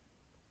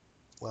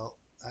 Well,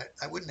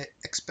 I wouldn't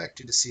expect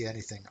you to see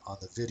anything on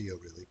the video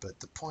really, but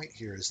the point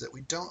here is that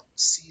we don't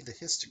see the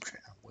histogram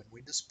when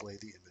we display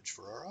the image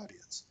for our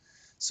audience.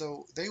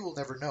 So they will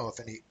never know if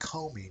any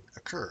combing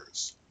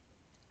occurs.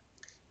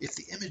 If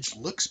the image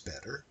looks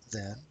better,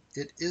 then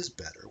it is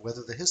better,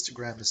 whether the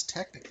histogram is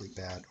technically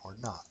bad or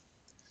not.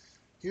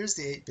 Here's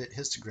the 8-bit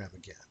histogram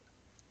again.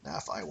 Now,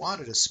 if I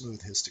wanted a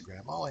smooth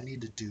histogram, all I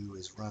need to do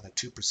is run a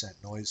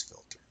 2% noise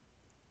filter,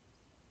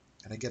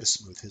 and I get a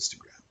smooth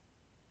histogram.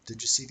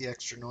 Did you see the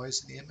extra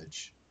noise in the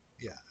image?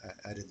 Yeah,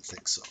 I didn't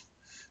think so.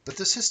 But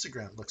this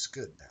histogram looks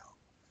good now.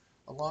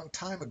 A long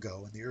time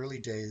ago, in the early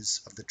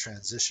days of the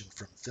transition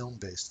from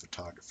film-based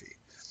photography,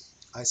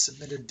 I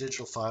submitted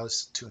digital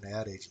files to an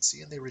ad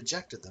agency and they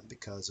rejected them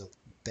because of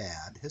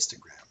bad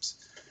histograms.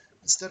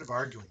 Instead of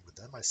arguing with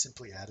them, I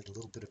simply added a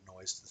little bit of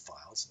noise to the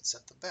files and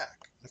sent them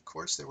back. And of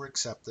course they were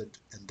accepted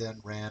and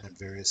then ran in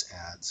various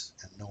ads,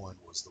 and no one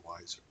was the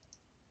wiser.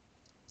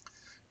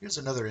 Here's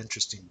another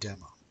interesting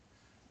demo.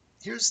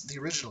 Here's the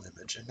original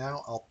image, and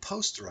now I'll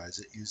posterize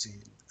it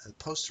using a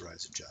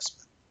posterize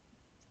adjustment.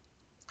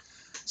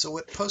 So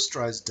what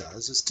posterize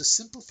does is to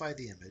simplify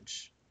the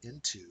image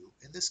into,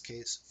 in this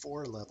case,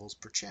 4 levels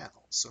per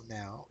channel. So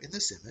now, in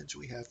this image,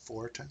 we have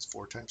 4 times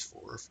 4 times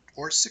 4,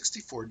 or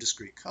 64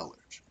 discrete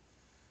colors.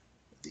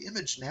 The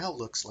image now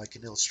looks like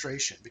an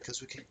illustration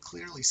because we can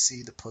clearly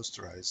see the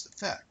posterized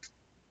effect.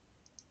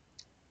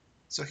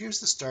 So here's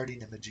the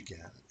starting image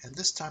again, and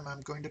this time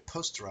I'm going to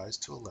posterize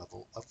to a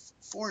level of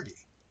 40.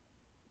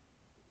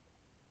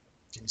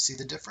 Can you see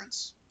the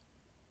difference?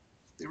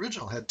 The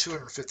original had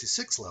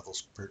 256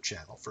 levels per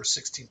channel for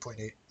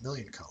 16.8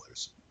 million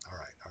colors. All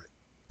right,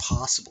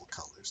 possible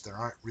colors. There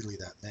aren't really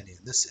that many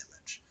in this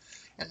image.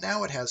 And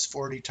now it has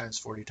 40 times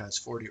 40 times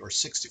 40, or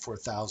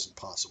 64,000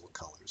 possible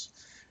colors.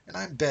 And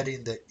I'm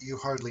betting that you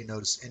hardly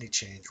notice any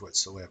change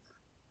whatsoever.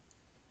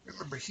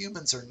 Remember,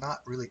 humans are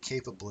not really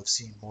capable of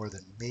seeing more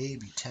than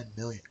maybe 10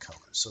 million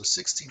colors, so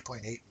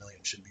 16.8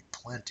 million should be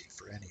plenty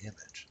for any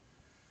image.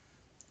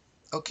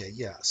 Okay,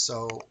 yeah,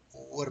 so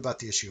what about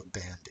the issue of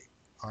banding?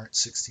 Aren't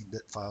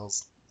 16-bit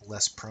files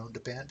less prone to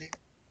banding?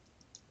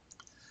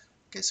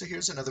 Okay, so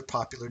here's another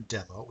popular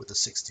demo with the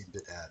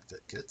 16-bit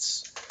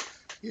advocates.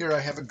 Here I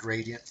have a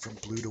gradient from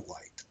blue to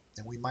white,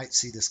 and we might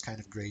see this kind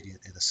of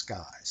gradient in a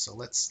sky. So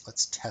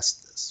let's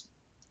test this.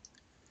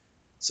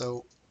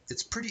 So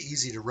it's pretty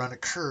easy to run a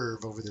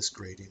curve over this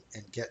gradient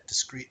and get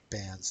discrete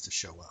bands to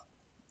show up.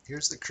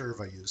 Here's the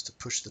curve I used to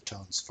push the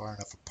tones far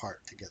enough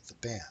apart to get the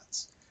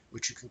bands,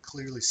 which you can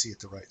clearly see at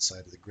the right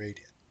side of the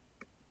gradient.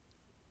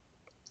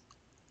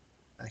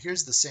 Now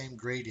here's the same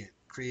gradient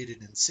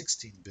created in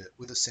 16-bit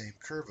with the same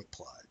curve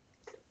applied.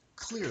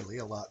 Clearly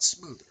a lot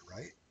smoother,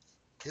 right?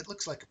 It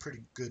looks like a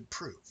pretty good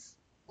proof.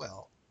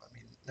 Well, I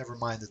mean, never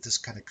mind that this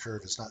kind of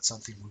curve is not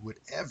something we would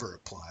ever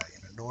apply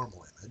in a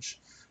normal image,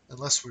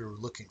 unless we were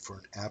looking for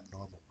an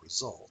abnormal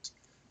result.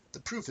 The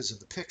proof is in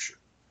the picture.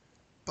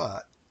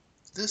 But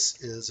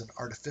this is an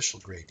artificial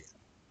gradient.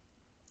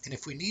 And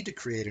if we need to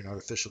create an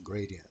artificial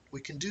gradient,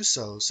 we can do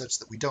so such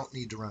that we don't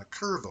need to run a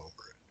curve over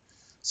it.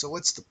 So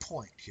what's the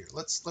point here?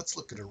 Let's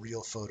look at a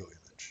real photo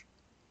image.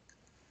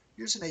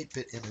 Here's an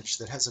 8-bit image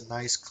that has a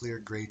nice clear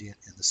gradient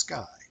in the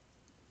sky.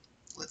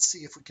 Let's see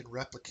if we can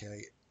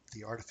replicate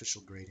the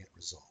artificial gradient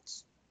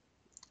results.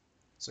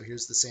 So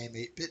here's the same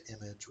 8-bit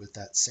image with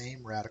that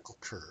same radical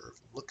curve.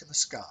 Look in the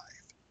sky.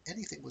 If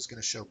anything was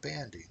going to show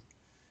banding,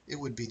 it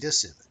would be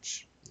this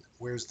image.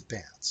 Where's the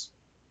bands?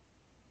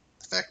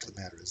 The fact of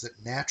the matter is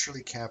that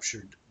naturally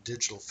captured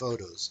digital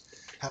photos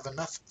have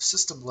enough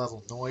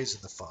system-level noise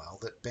in the file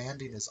that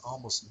banding is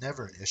almost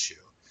never an issue.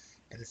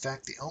 And in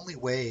fact, the only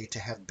way to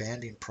have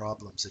banding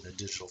problems in a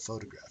digital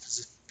photograph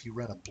is if you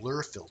run a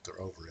blur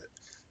filter over it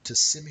to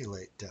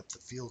simulate depth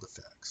of field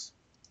effects.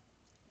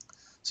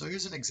 So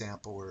here's an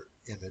example where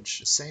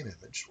same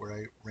image, where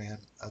I ran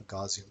a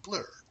Gaussian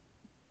blur.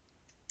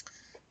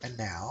 And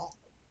now,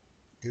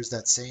 here's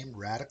that same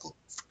radical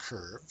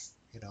curve,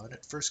 and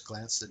at first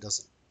glance there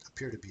doesn't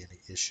appear to be any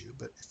issue,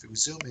 but if we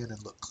zoom in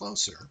and look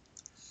closer,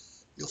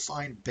 you'll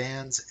find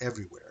bands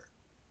everywhere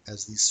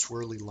as these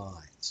swirly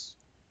lines.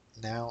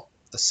 Now,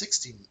 a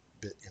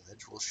 16-bit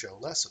image will show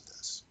less of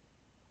this.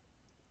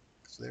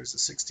 So there's a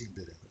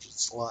 16-bit image.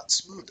 It's a lot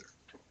smoother.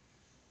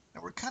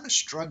 Now we're kind of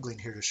struggling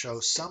here to show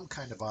some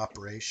kind of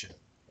operation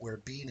where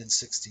being in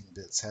 16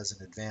 bits has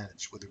an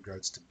advantage with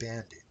regards to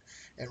banding.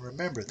 And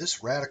remember,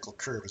 this radical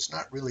curve is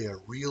not really a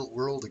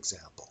real-world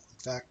example. In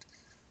fact,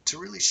 to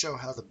really show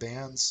how the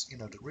bands,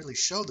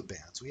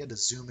 we had to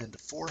zoom into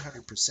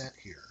 400%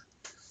 here.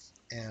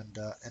 And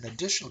an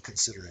additional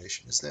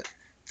consideration is that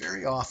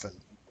very often,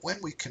 when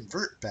we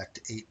convert back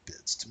to 8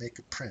 bits to make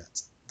a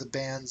print, the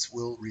bands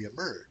will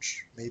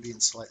reemerge, maybe in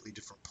slightly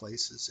different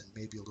places and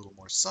maybe a little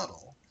more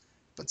subtle,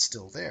 but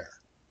still there.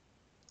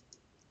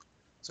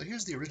 So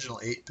here's the original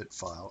 8-bit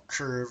file,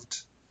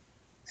 curved,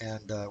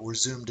 and we're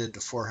zoomed into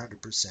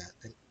 400%.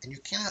 And you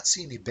cannot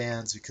see any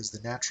bands because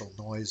the natural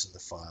noise in the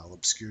file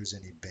obscures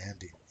any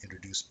banding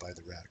introduced by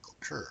the radical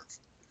curve.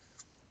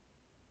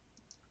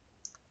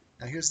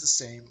 Now here's the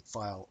same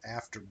file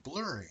after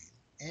blurring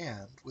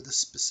and with a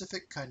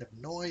specific kind of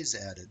noise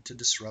added to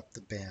disrupt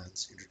the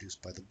bands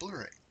introduced by the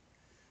blurring.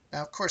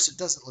 Now, of course, it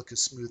doesn't look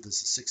as smooth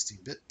as a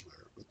 16-bit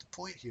blur, but the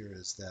point here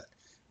is that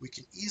we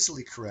can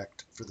easily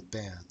correct for the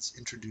bands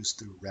introduced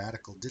through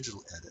radical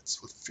digital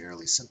edits with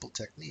fairly simple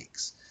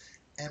techniques.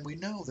 And we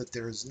know that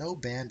there is no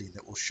banding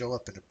that will show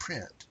up in a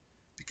print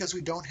because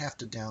we don't have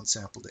to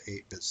downsample to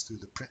 8 bits through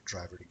the print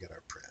driver to get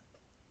our print.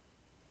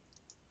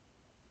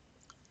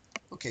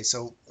 Okay,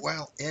 so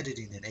while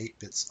editing in 8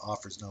 bits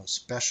offers no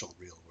special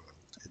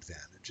real-world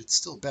advantage, it's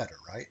still better,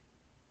 right?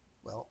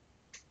 Well,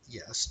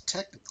 yes,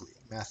 technically,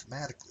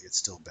 mathematically, it's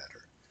still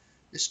better.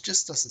 This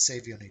just doesn't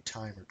save you any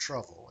time or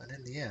trouble, and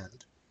in the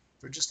end,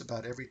 for just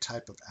about every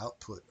type of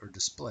output or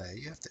display,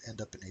 you have to end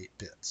up in 8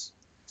 bits.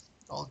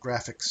 All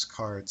graphics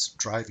cards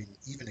driving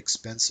even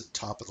expensive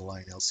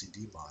top-of-the-line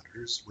LCD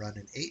monitors run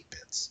in 8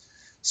 bits.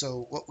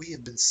 So what we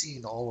have been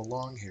seeing all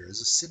along here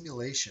is a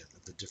simulation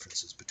of the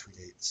differences between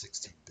 8 and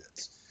 16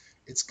 bits.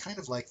 It's kind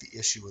of like the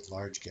issue with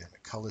large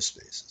gamut color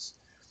spaces.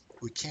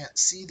 We can't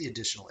see the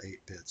additional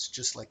 8 bits,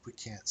 just like we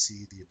can't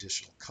see the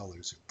additional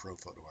colors in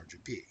ProPhoto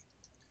RGB.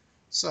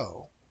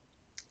 So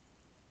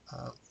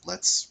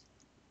let's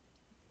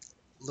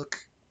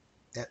look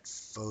at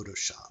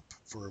Photoshop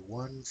for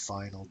one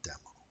final demo.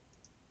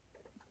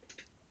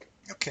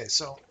 Okay,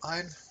 so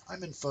I'm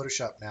in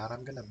Photoshop now, and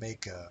I'm going to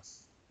make a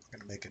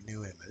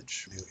new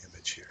image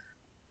here,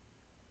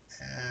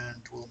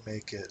 and we'll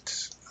make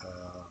it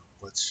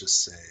let's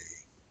just say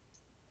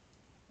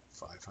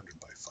 500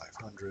 by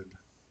 500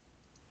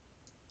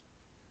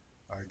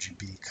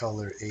 RGB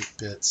color, 8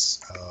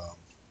 bits. All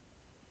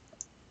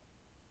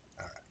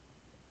right.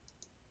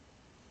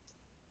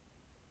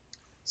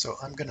 So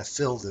I'm going to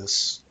fill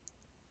this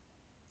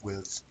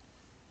with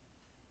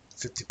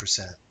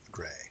 50%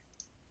 gray.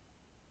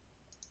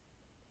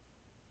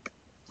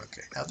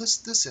 Okay, now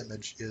this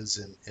image is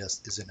in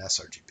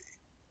sRGB.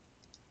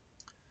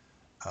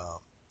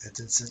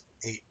 It's in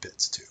 8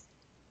 bits too.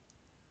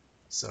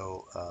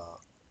 So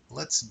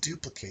let's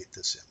duplicate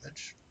this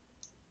image.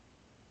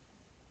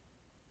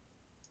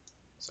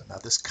 So now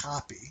this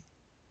copy,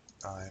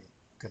 I'm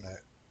gonna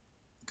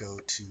go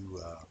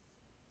to,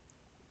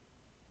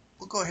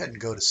 we'll go ahead and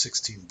go to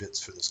 16 bits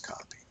for this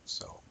copy.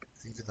 So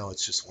even though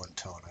it's just one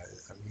tone,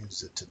 I'm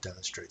using it to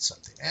demonstrate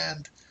something.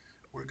 And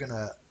we're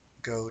gonna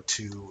go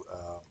to,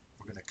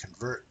 we're gonna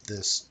convert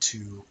this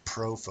to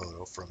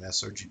ProPhoto from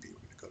sRGB. We're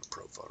gonna go to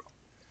ProPhoto.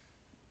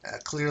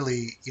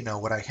 Clearly, you know,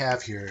 what I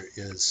have here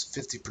is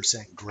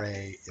 50%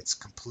 gray. It's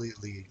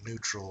completely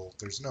neutral.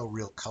 There's no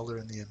real color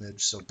in the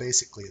image. So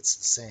basically it's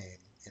the same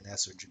in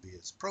sRGB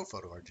as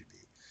ProPhoto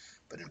RGB.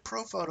 But in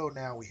ProPhoto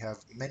now we have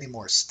many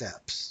more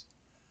steps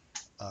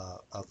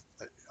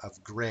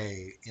of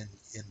gray in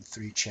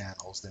 3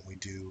 channels than we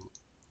do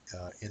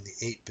in the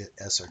 8-bit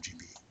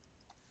sRGB.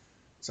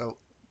 So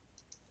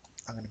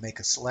I'm going to make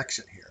a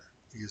selection here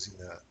using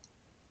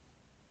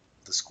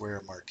the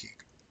square marquee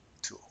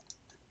tool.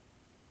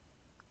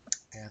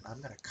 And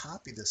I'm going to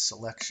copy this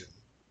selection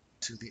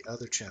to the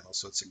other channel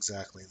so it's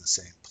exactly in the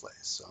same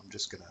place. So I'm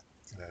just going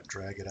to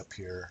drag it up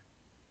here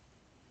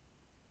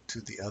to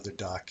the other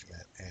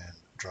document and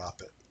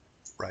drop it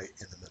right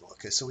in the middle.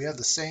 Okay, so we have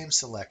the same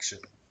selection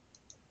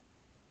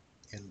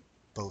in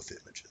both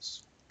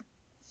images.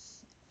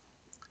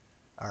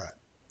 All right,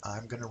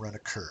 I'm going to run a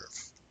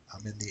curve.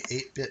 I'm in the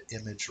 8-bit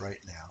image right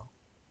now,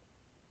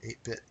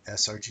 8-bit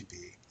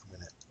sRGB. I'm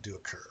going to do a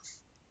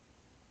curve.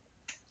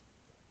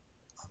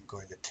 I'm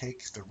going to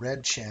take the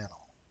red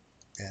channel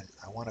and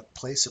I want to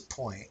place a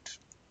point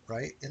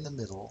right in the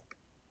middle.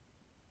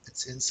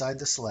 It's inside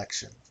the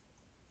selection.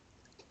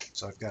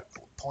 So I've got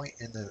a point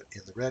in the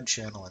red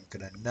channel. I'm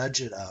going to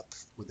nudge it up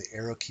with the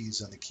arrow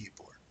keys on the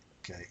keyboard.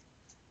 Okay.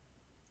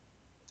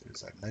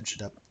 I nudge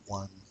it up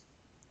 1.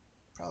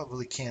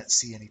 Probably can't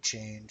see any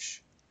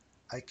change.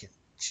 I can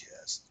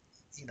just,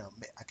 you know,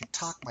 I can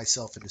talk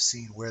myself into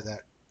seeing where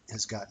that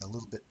has gotten a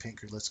little bit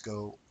pinker. Let's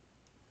go.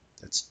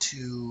 That's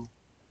 2.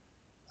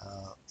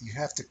 You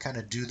have to kind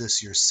of do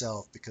this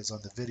yourself because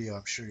on the video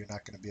I'm sure you're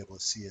not going to be able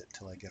to see it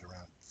until I get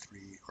around 3,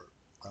 or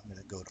I'm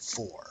going to go to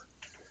 4.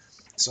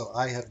 So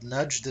I have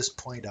nudged this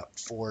point up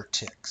 4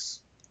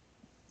 ticks.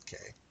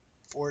 Okay,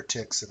 4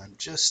 ticks, and I'm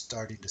just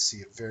starting to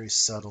see a very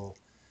subtle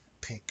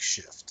pink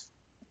shift.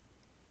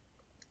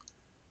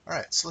 All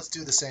right, so let's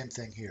do the same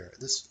thing here.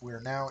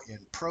 We're now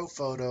in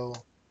ProPhoto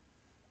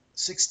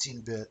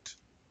 16-bit,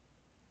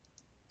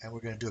 and we're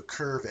going to do a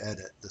curve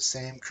edit, the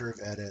same curve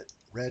edit,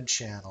 red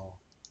channel.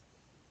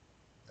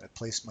 I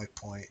place my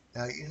point.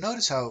 Now you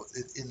notice how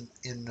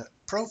in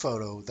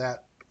ProPhoto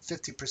that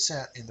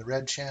 50% in the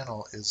red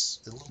channel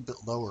is a little bit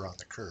lower on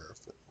the curve,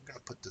 but we're going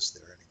to put this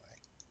there anyway.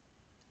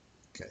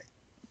 Okay.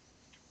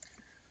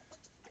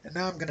 And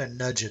now I'm going to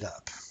nudge it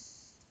up.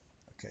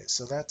 Okay,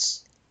 so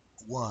that's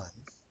 1.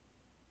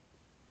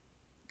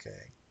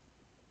 Okay,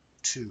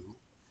 2.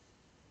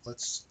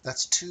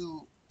 That's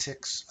 2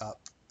 ticks up,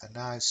 and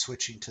now I'm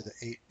switching to the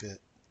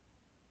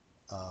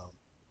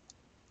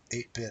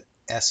 8-bit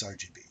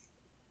sRGB.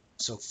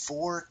 So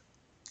 4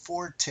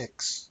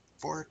 ticks,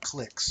 4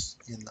 clicks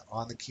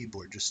on the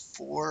keyboard, just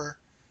 4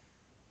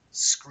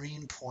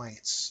 screen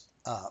points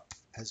up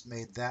has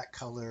made that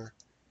color,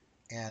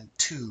 and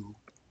 2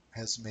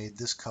 has made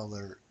this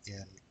color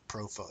in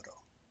ProPhoto.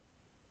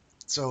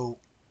 So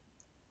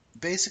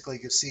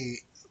basically, you see,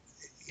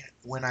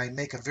 when I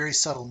make a very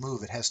subtle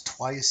move, it has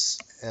twice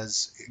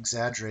as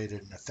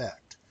exaggerated an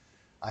effect.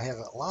 I have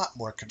a lot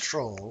more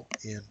control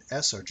in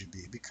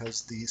sRGB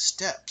because the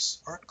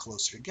steps are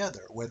closer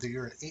together, whether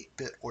you're an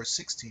 8-bit or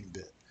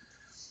 16-bit.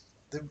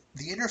 The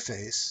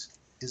interface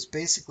is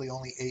basically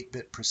only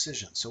 8-bit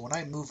precision. So when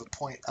I move a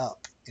point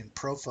up in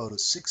ProPhoto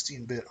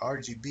 16-bit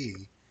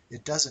RGB,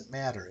 it doesn't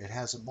matter. It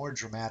has a more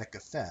dramatic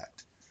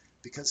effect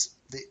because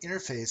the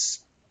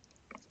interface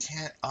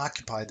can't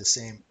occupy the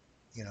same,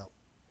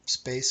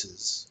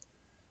 spaces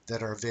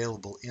that are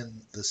available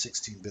in the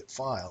 16-bit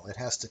file. It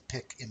has to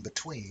pick in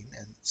between,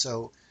 and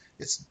so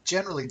it's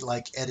generally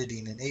like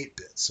editing in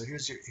 8-bit. So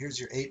here's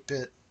your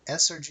 8-bit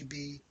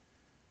sRGB,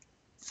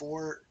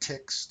 4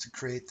 ticks to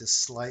create this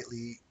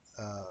slightly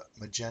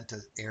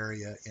magenta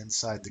area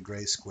inside the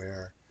gray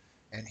square,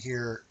 and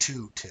here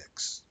 2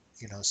 ticks.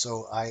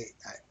 So I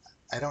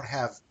don't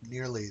have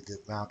nearly the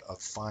amount of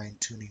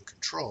fine-tuning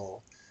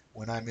control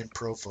when I'm in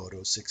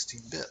ProPhoto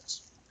 16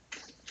 bits.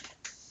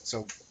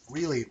 So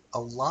really, a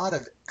lot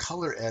of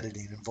color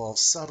editing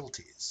involves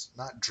subtleties,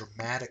 not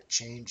dramatic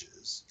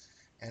changes,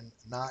 and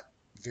not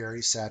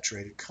very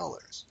saturated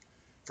colors.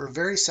 For a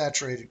very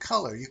saturated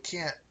color, you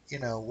can't,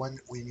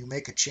 when you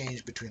make a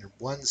change between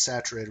one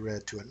saturated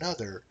red to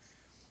another,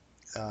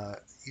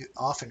 you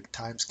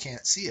oftentimes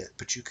can't see it,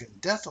 but you can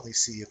definitely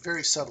see a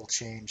very subtle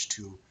change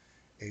to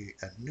a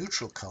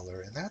neutral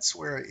color, and that's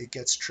where it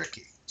gets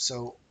tricky.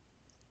 So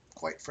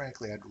quite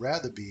frankly, I'd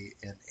rather be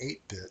in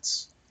 8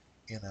 bits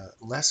in a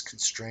less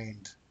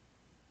constrained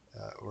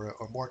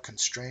or more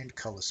constrained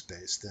color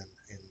space than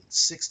in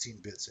 16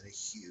 bits in a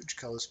huge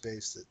color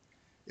space that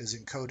is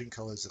encoding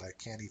colors that I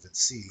can't even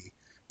see.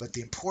 But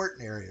the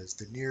important areas,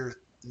 the near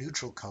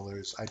neutral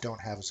colors, I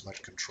don't have as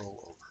much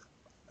control over.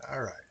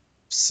 All right,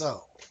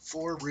 so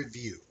for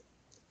review,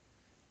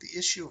 the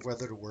issue of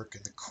whether to work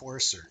in the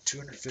coarser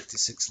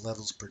 256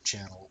 levels per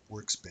channel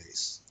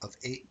workspace of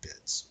 8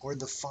 bits or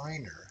the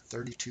finer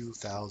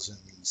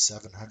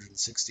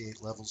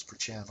 32,768 levels per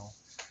channel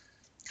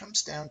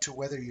comes down to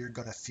whether you're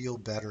going to feel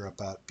better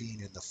about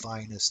being in the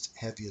finest,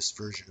 heaviest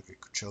version of your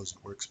chosen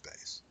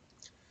workspace.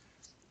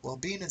 While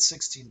being in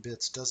 16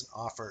 bits doesn't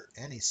offer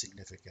any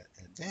significant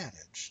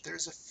advantage,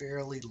 there's a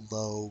fairly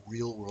low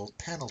real-world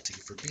penalty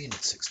for being in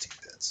 16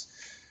 bits.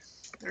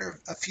 There are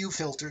a few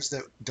filters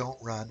that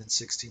don't run in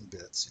 16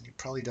 bits, and you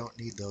probably don't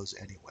need those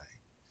anyway.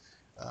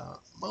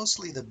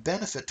 Mostly the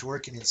benefit to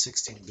working in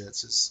 16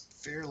 bits is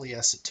fairly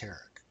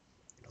esoteric.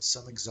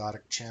 Some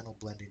exotic channel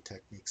blending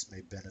techniques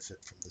may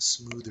benefit from the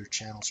smoother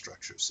channel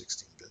structure of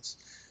 16 bits,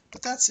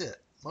 but that's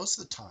it. Most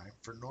of the time,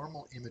 for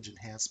normal image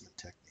enhancement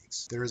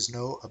techniques, there is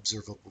no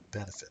observable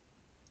benefit.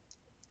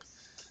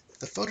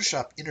 The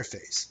Photoshop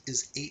interface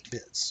is 8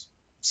 bits,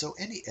 so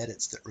any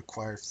edits that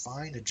require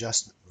fine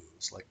adjustment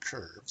moves like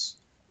curves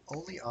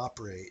only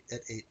operate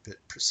at 8-bit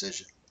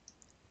precision.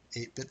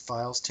 8-bit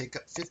files take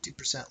up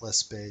 50% less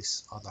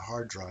space on the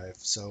hard drive,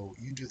 so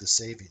you do the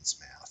savings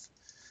math.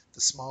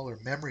 The smaller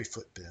memory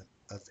footprint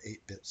of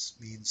 8 bits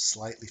means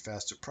slightly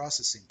faster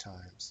processing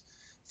times,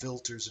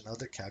 filters and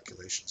other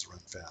calculations run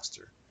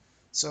faster.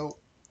 So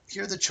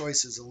here the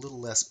choice is a little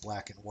less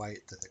black and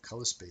white than the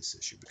color space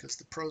issue because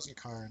the pros and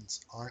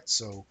cons aren't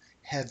so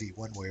heavy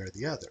one way or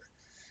the other.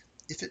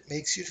 If it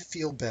makes you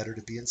feel better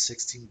to be in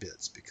 16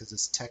 bits because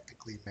it's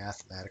technically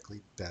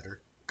mathematically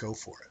better, go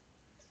for it.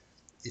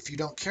 If you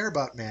don't care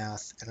about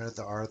math and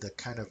are the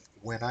kind of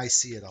when I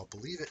see it I'll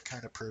believe it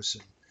kind of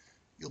person,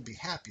 you'll be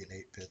happy in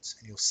 8 bits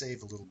and you'll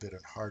save a little bit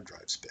on hard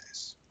drive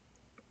space.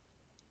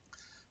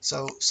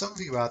 So some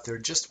of you out there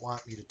just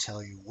want me to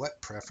tell you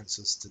what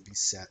preferences to be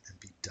set and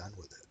be done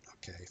with it.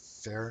 Okay,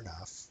 fair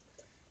enough.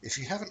 If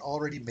you haven't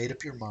already made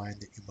up your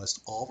mind that you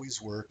must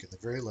always work in the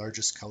very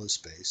largest color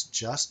space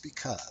just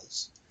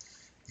because,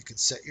 you can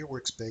set your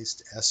workspace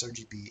to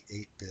sRGB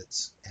 8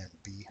 bits and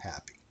be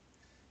happy.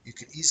 You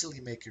can easily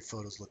make your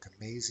photos look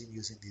amazing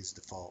using these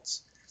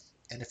defaults.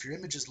 And if your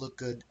images look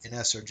good in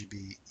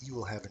sRGB, you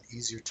will have an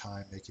easier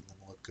time making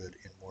them look good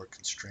in more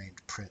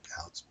constrained print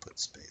output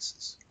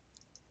spaces.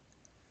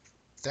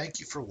 Thank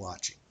you for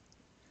watching.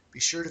 Be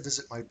sure to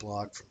visit my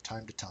blog from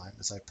time to time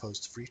as I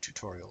post free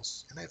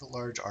tutorials, and I have a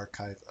large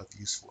archive of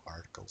useful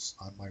articles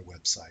on my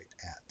website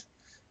at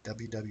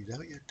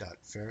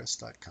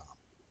www.varis.com.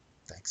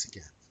 Thanks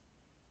again.